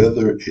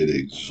 whether it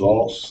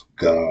exalts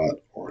God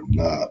or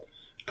not.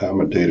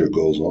 Commentator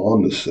goes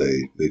on to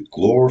say that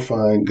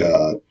glorifying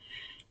God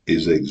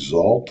is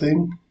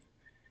exalting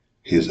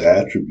his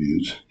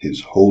attributes,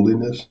 his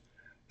holiness,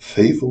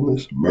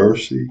 faithfulness,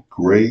 mercy,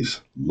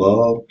 grace,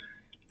 love,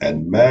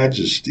 and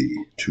majesty,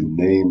 to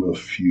name a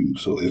few.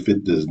 So if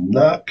it does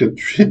not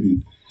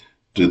contribute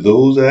to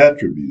those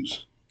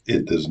attributes,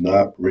 it does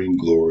not bring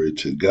glory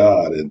to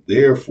God, and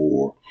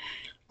therefore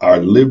our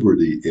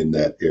liberty in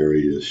that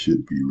area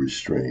should be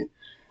restrained.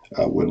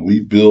 When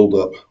we build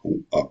up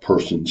a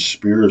person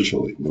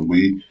spiritually, when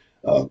we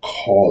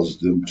cause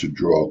them to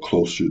draw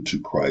closer to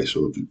Christ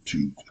or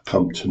to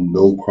come to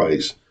know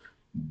Christ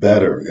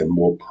better and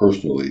more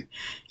personally,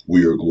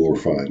 we are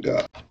glorifying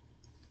God.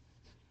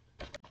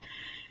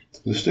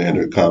 The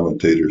standard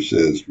commentator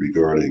says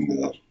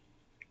regarding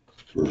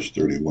verse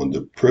 31,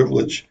 the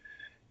privilege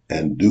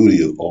and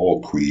duty of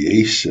all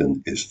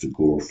creation is to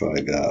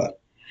glorify God.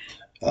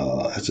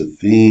 It's a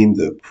theme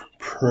that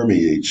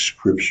permeates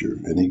Scripture,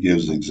 and he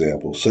gives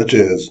examples such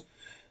as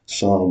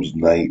Psalms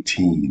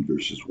 19,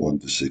 verses 1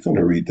 to 6. I'm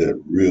going to read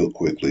that real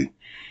quickly.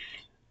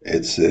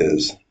 It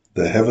says,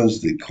 the heavens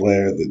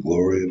declare the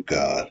glory of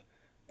God.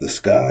 The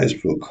skies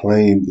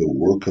proclaim the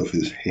work of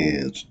his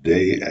hands.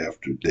 Day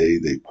after day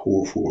they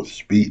pour forth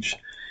speech.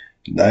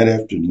 Night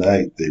after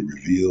night they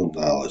reveal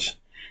knowledge.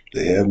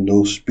 They have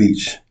no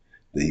speech.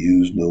 They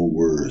use no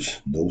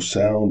words. No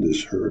sound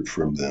is heard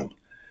from them.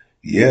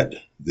 Yet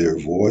their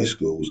voice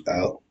goes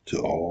out to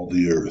all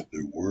the earth,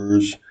 their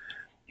words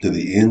to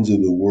the ends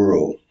of the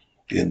world.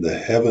 In the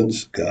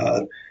heavens,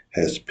 God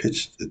has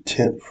pitched a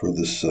tent for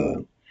the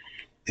sun.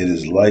 It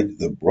is like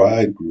the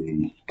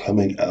bridegroom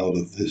coming out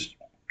of this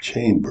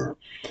chamber,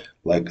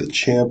 like a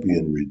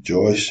champion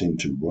rejoicing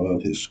to run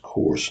his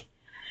course.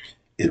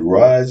 It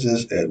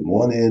rises at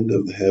one end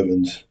of the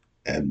heavens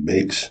and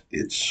makes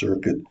its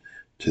circuit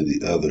to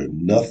the other.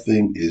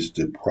 Nothing is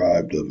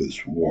deprived of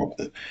its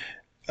warmth.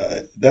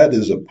 That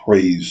is a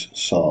praise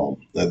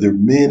psalm. Now, there are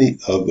many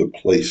other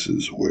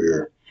places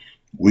where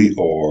we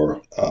are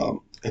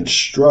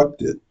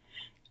instructed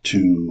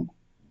to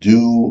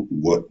do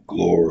what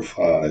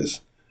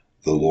glorifies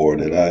the Lord.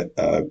 And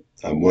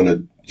I'm going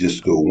to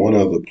just go one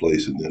other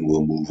place and then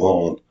we'll move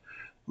on.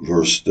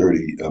 Romans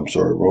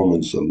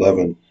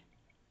 11,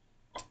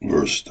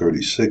 verse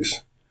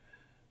 36.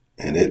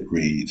 And it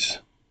reads,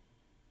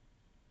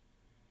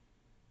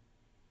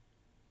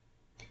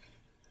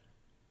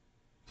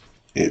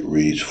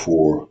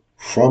 for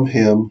from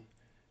him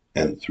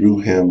and through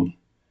him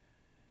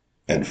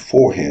and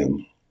for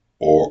him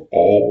are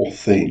all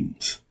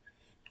things.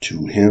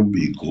 To him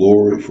be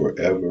glory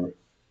forever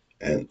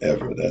and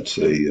ever. That's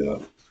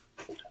a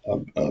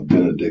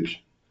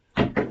benediction.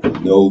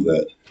 Know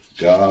that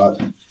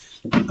God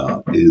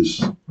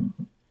is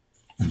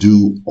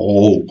due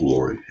all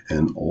glory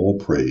and all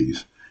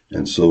praise.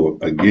 And so,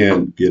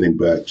 again, getting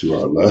back to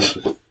our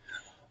lesson,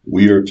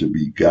 we are to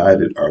be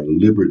guided. Our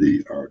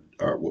liberty, our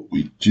what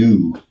we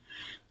do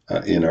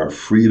in our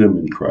freedom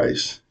in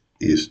Christ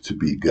is to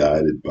be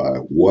guided by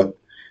what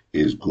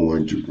is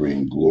going to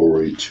bring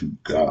glory to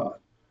God.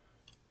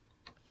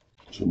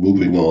 So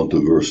moving on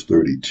to verse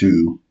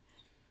 32,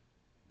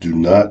 do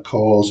not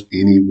cause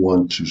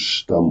anyone to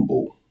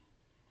stumble,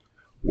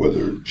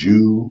 whether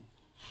Jew,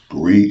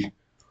 Greek,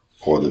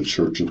 or the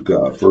church of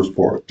God. First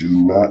part, do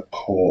not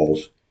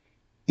cause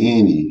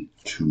any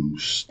to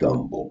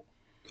stumble.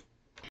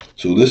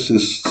 So this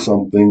is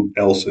something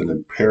else, an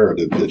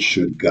imperative that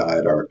should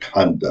guide our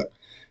conduct,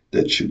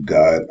 that should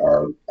guide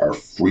our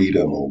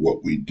freedom or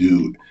what we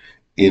do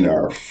in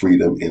our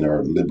freedom, in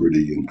our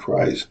liberty in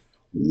Christ.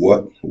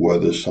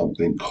 Whether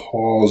something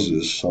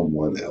causes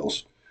someone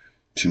else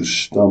to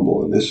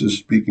stumble. And this is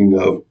speaking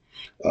of,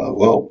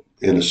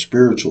 in a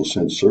spiritual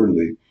sense,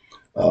 certainly,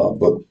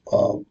 but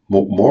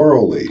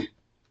morally,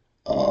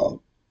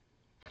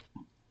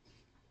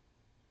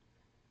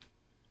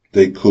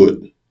 they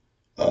could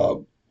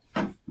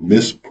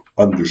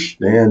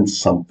misunderstand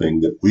something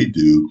that we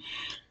do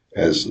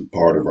as a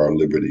part of our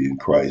liberty in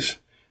Christ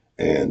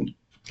and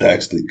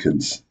actually can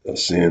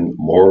sin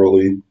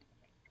morally.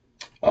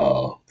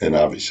 And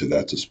obviously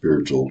that's a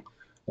spiritual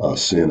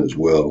sin as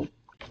well.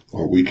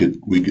 Or we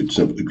could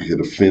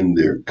offend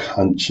their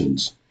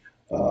conscience.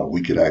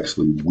 We could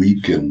actually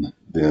weaken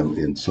them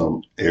in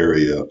some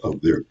area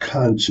of their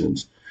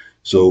conscience.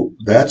 So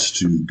that's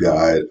to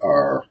guide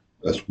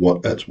that's one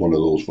of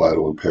those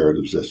vital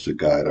imperatives. That's to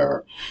guide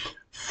our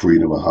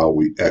freedom and how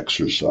we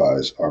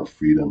exercise our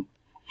freedom.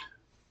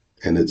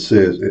 And it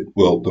says,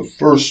 the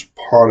first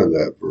part of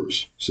that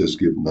verse says,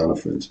 give none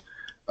offense.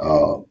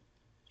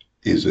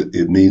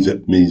 It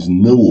means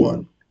no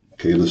one.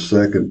 Okay, the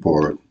second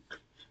part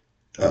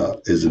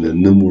is an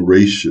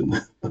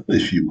enumeration,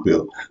 if you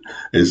will.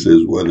 It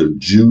says whether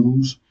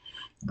Jews,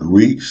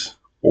 Greeks,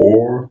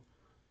 or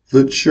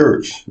the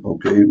church.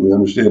 Okay, we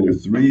understand there are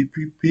three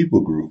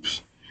people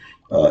groups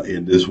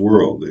in this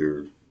world.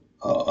 They're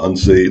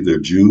unsaved. They're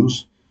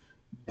Jews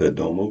that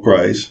don't know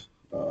Christ.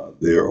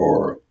 There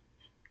are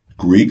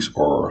Greeks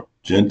or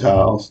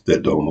Gentiles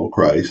that don't know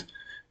Christ.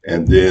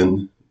 And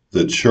then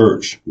the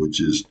church,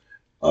 which is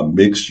a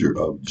mixture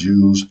of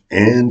Jews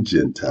and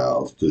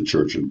Gentiles, the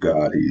church of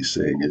God, he's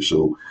saying here.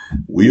 So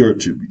we are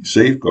to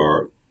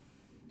safeguard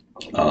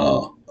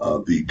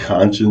the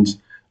conscience.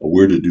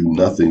 We're to do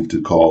nothing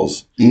to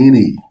cause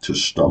any to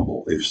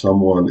stumble. If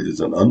someone is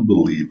an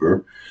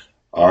unbeliever,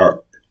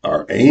 our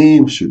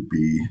aim should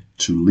be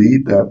to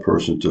lead that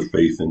person to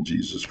faith in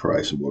Jesus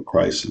Christ and what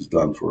Christ has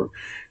done for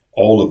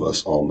all of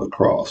us on the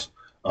cross,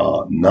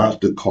 not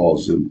to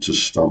cause them to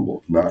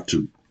stumble, not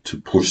to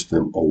push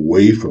them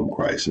away from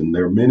Christ. And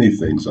there are many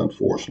things,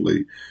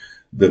 unfortunately,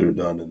 that are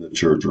done in the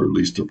church, or at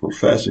least the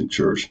professing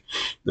church,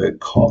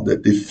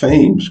 that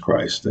defames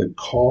Christ, that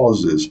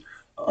causes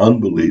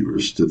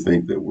unbelievers to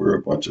think that we're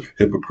a bunch of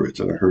hypocrites.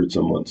 And I heard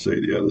someone say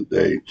the other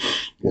day,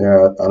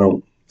 yeah, I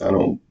don't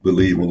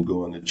believe in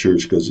going to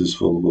church because it's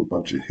full of a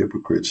bunch of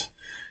hypocrites.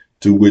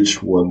 To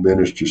which one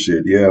minister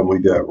said, yeah, we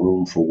got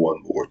room for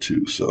one more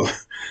too. So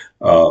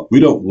we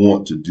don't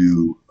want to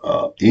do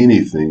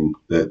anything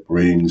that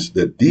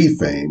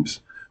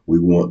defames. We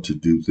want to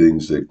do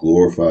things that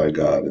glorify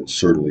God, and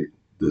certainly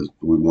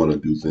we want to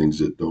do things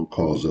that don't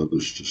cause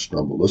others to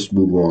stumble. Let's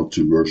move on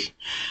to verse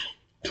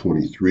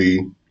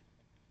 33,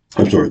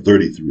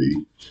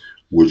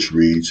 which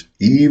reads,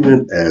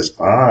 even as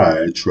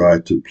I try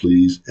to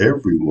please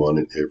everyone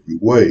in every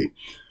way,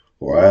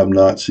 for I am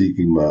not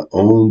seeking my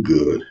own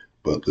good,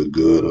 but the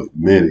good of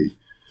many,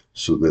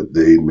 so that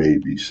they may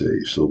be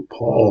saved. So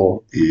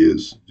Paul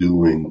is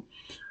doing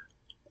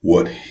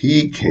what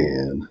he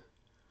can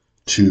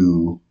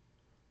to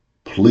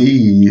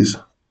please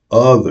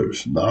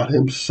others, not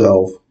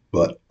himself,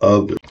 but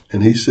others.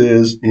 And he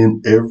says,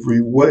 in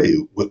every way.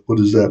 What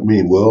does that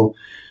mean? Well,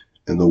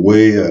 in the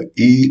way I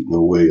eat, in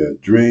the way I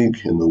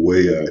drink, in the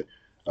way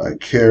I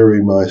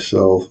carry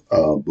myself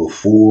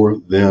before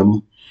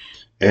them.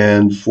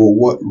 And for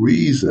what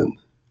reason?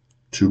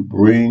 To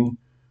bring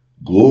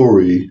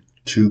glory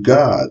to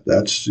God.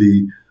 That's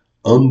the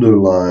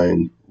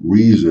underlying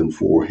reason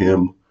for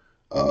him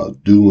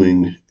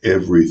doing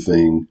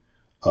everything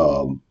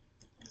um,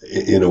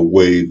 in a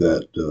way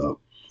that,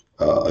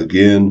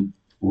 again,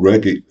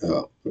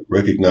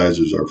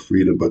 recognizes our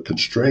freedom, but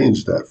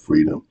constrains that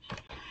freedom.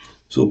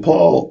 So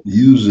Paul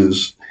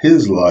uses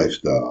his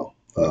lifestyle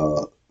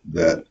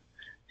that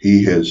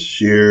he has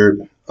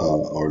shared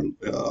or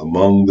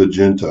among the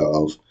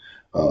Gentiles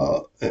uh,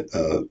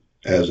 uh,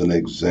 as an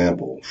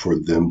example for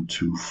them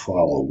to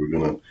follow. We're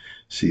going to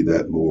see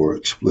that more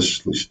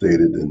explicitly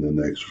stated in the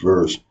next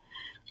verse.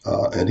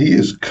 And he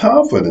is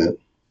confident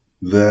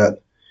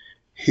that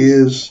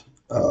his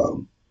uh,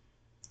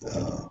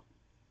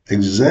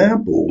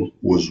 example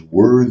was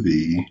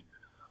worthy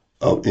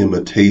of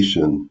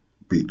imitation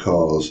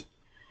because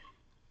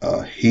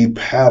he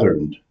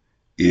patterned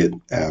it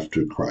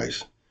after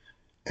Christ.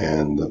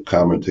 And the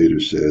commentator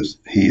says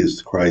he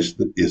is Christ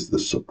that is the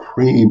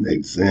supreme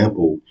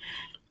example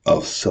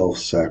of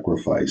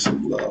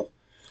self-sacrificing love.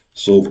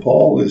 So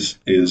Paul is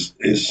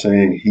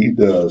saying he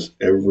does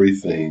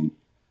everything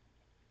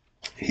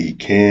he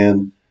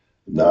can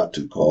not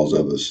to cause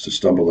others to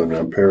stumble. And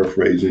I'm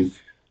paraphrasing,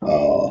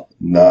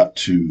 not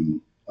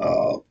to.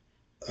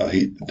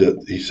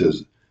 He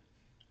says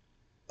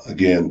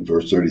again,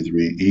 verse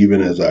 33.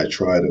 Even as I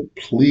try to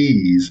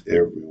please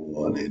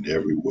everyone in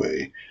every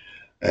way.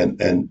 And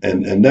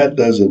that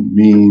doesn't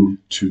mean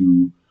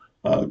to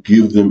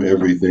give them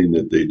everything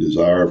that they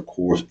desire. Of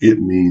course, it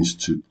means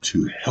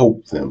to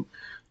help them,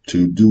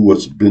 to do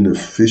what's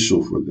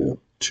beneficial for them,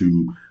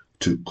 to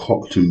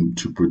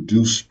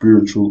produce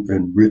spiritual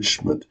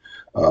enrichment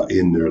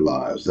in their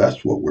lives.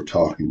 That's what we're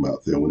talking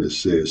about there when it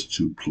says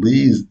to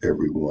please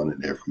everyone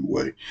in every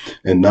way,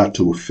 and not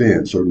to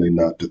offend, certainly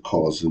not to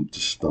cause them to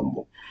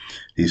stumble.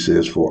 He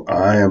says, "For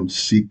I am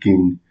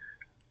seeking."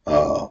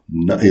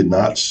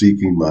 Not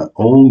seeking my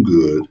own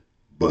good,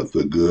 but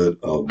the good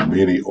of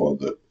many, or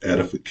the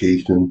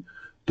edification,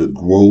 the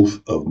growth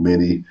of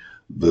many,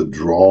 the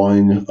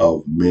drawing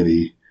of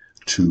many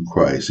to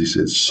Christ. He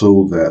said,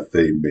 so that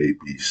they may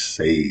be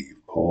saved.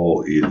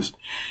 Paul is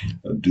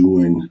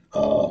doing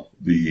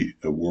the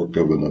work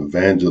of an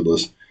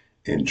evangelist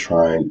in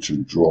trying to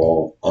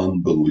draw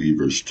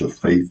unbelievers to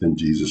faith in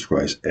Jesus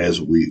Christ,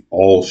 as we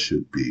all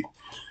should be.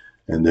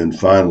 And then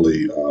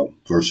finally,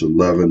 verse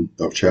 11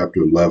 of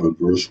chapter 11,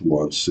 verse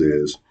 1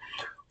 says,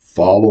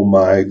 follow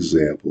my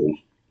example,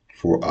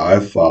 for I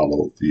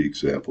follow the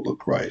example of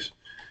Christ.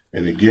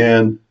 And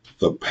again,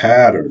 the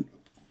pattern,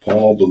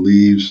 Paul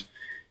believes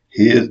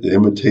his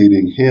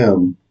imitating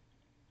him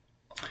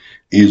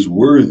is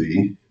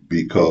worthy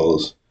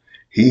because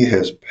he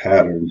has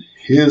patterned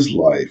his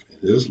life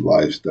and his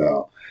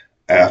lifestyle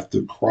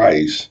after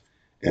Christ.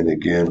 And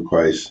again,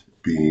 Christ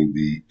being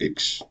the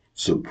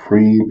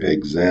supreme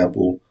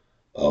example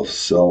of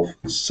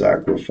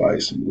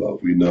self-sacrificing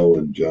love. We know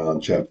in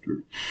John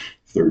chapter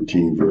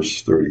 13,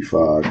 verse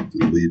 35,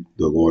 the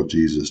Lord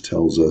Jesus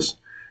tells us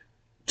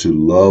to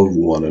love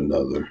one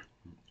another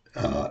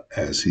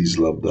as he's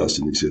loved us.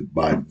 And he said,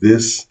 by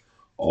this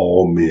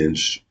all men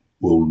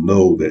will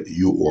know that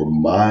you are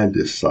my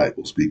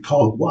disciples.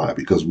 Because why?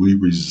 Because we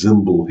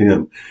resemble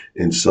him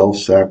in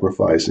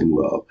self-sacrificing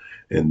love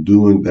and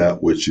doing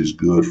that which is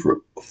good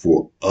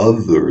for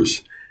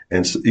others,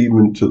 and so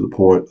even to the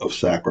point of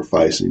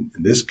sacrificing,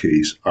 in this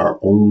case, our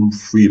own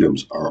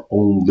freedoms, our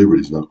own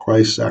liberties. Now,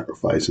 Christ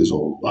sacrificed his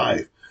own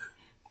life.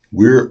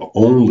 We're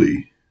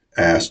only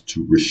asked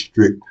to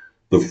restrict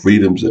the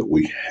freedoms that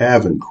we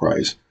have in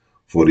Christ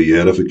for the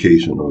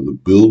edification or the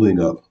building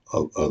up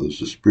of others,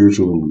 the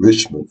spiritual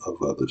enrichment of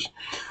others.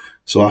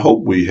 So I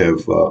hope we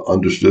have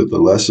understood the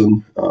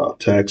lesson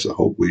text. I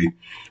hope we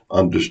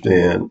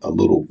understand a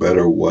little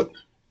better what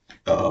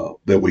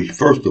that we,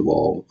 first of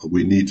all,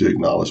 we need to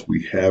acknowledge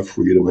we have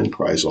freedom in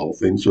Christ. All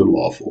things are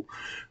lawful,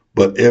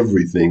 but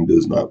everything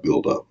does not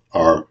build up.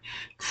 Our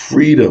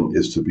freedom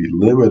is to be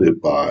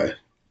limited by,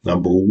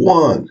 number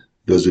one,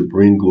 does it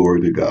bring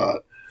glory to God?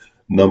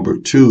 Number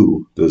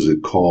two, does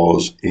it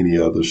cause any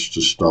others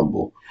to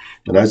stumble?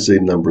 And I'd say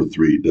number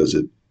three, does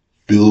it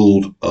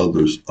build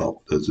others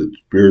up? Does it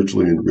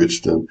spiritually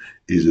enrich them?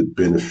 Is it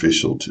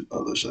beneficial to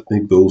others? I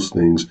think those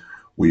things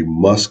we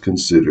must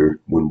consider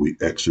when we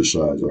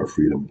exercise our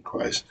freedom in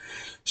Christ.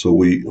 So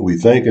we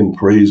thank and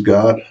praise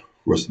God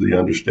for the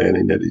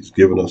understanding that he's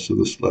given us to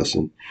this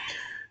lesson.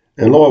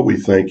 And Lord, we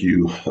thank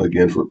you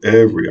again for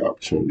every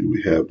opportunity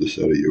we have to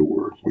study your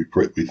word. We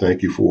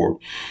thank you for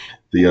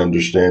the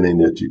understanding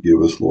that you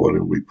give us, Lord,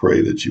 and we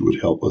pray that you would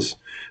help us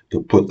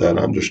to put that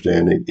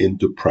understanding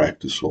into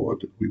practice,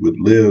 Lord, that we would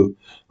live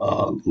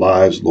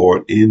lives,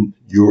 Lord, in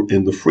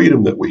the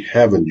freedom that we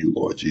have in you,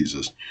 Lord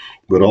Jesus,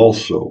 but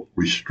also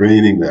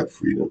restraining that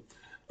freedom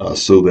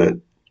so that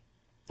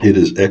it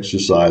is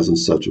exercised in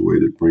such a way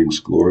that brings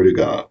glory to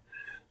God,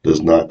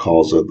 does not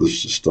cause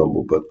others to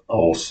stumble, but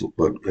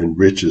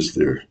enriches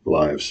their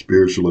lives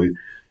spiritually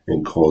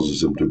and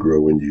causes them to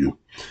grow in you.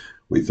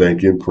 We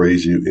thank you and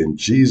praise you in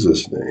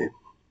Jesus' name.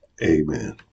 Amen.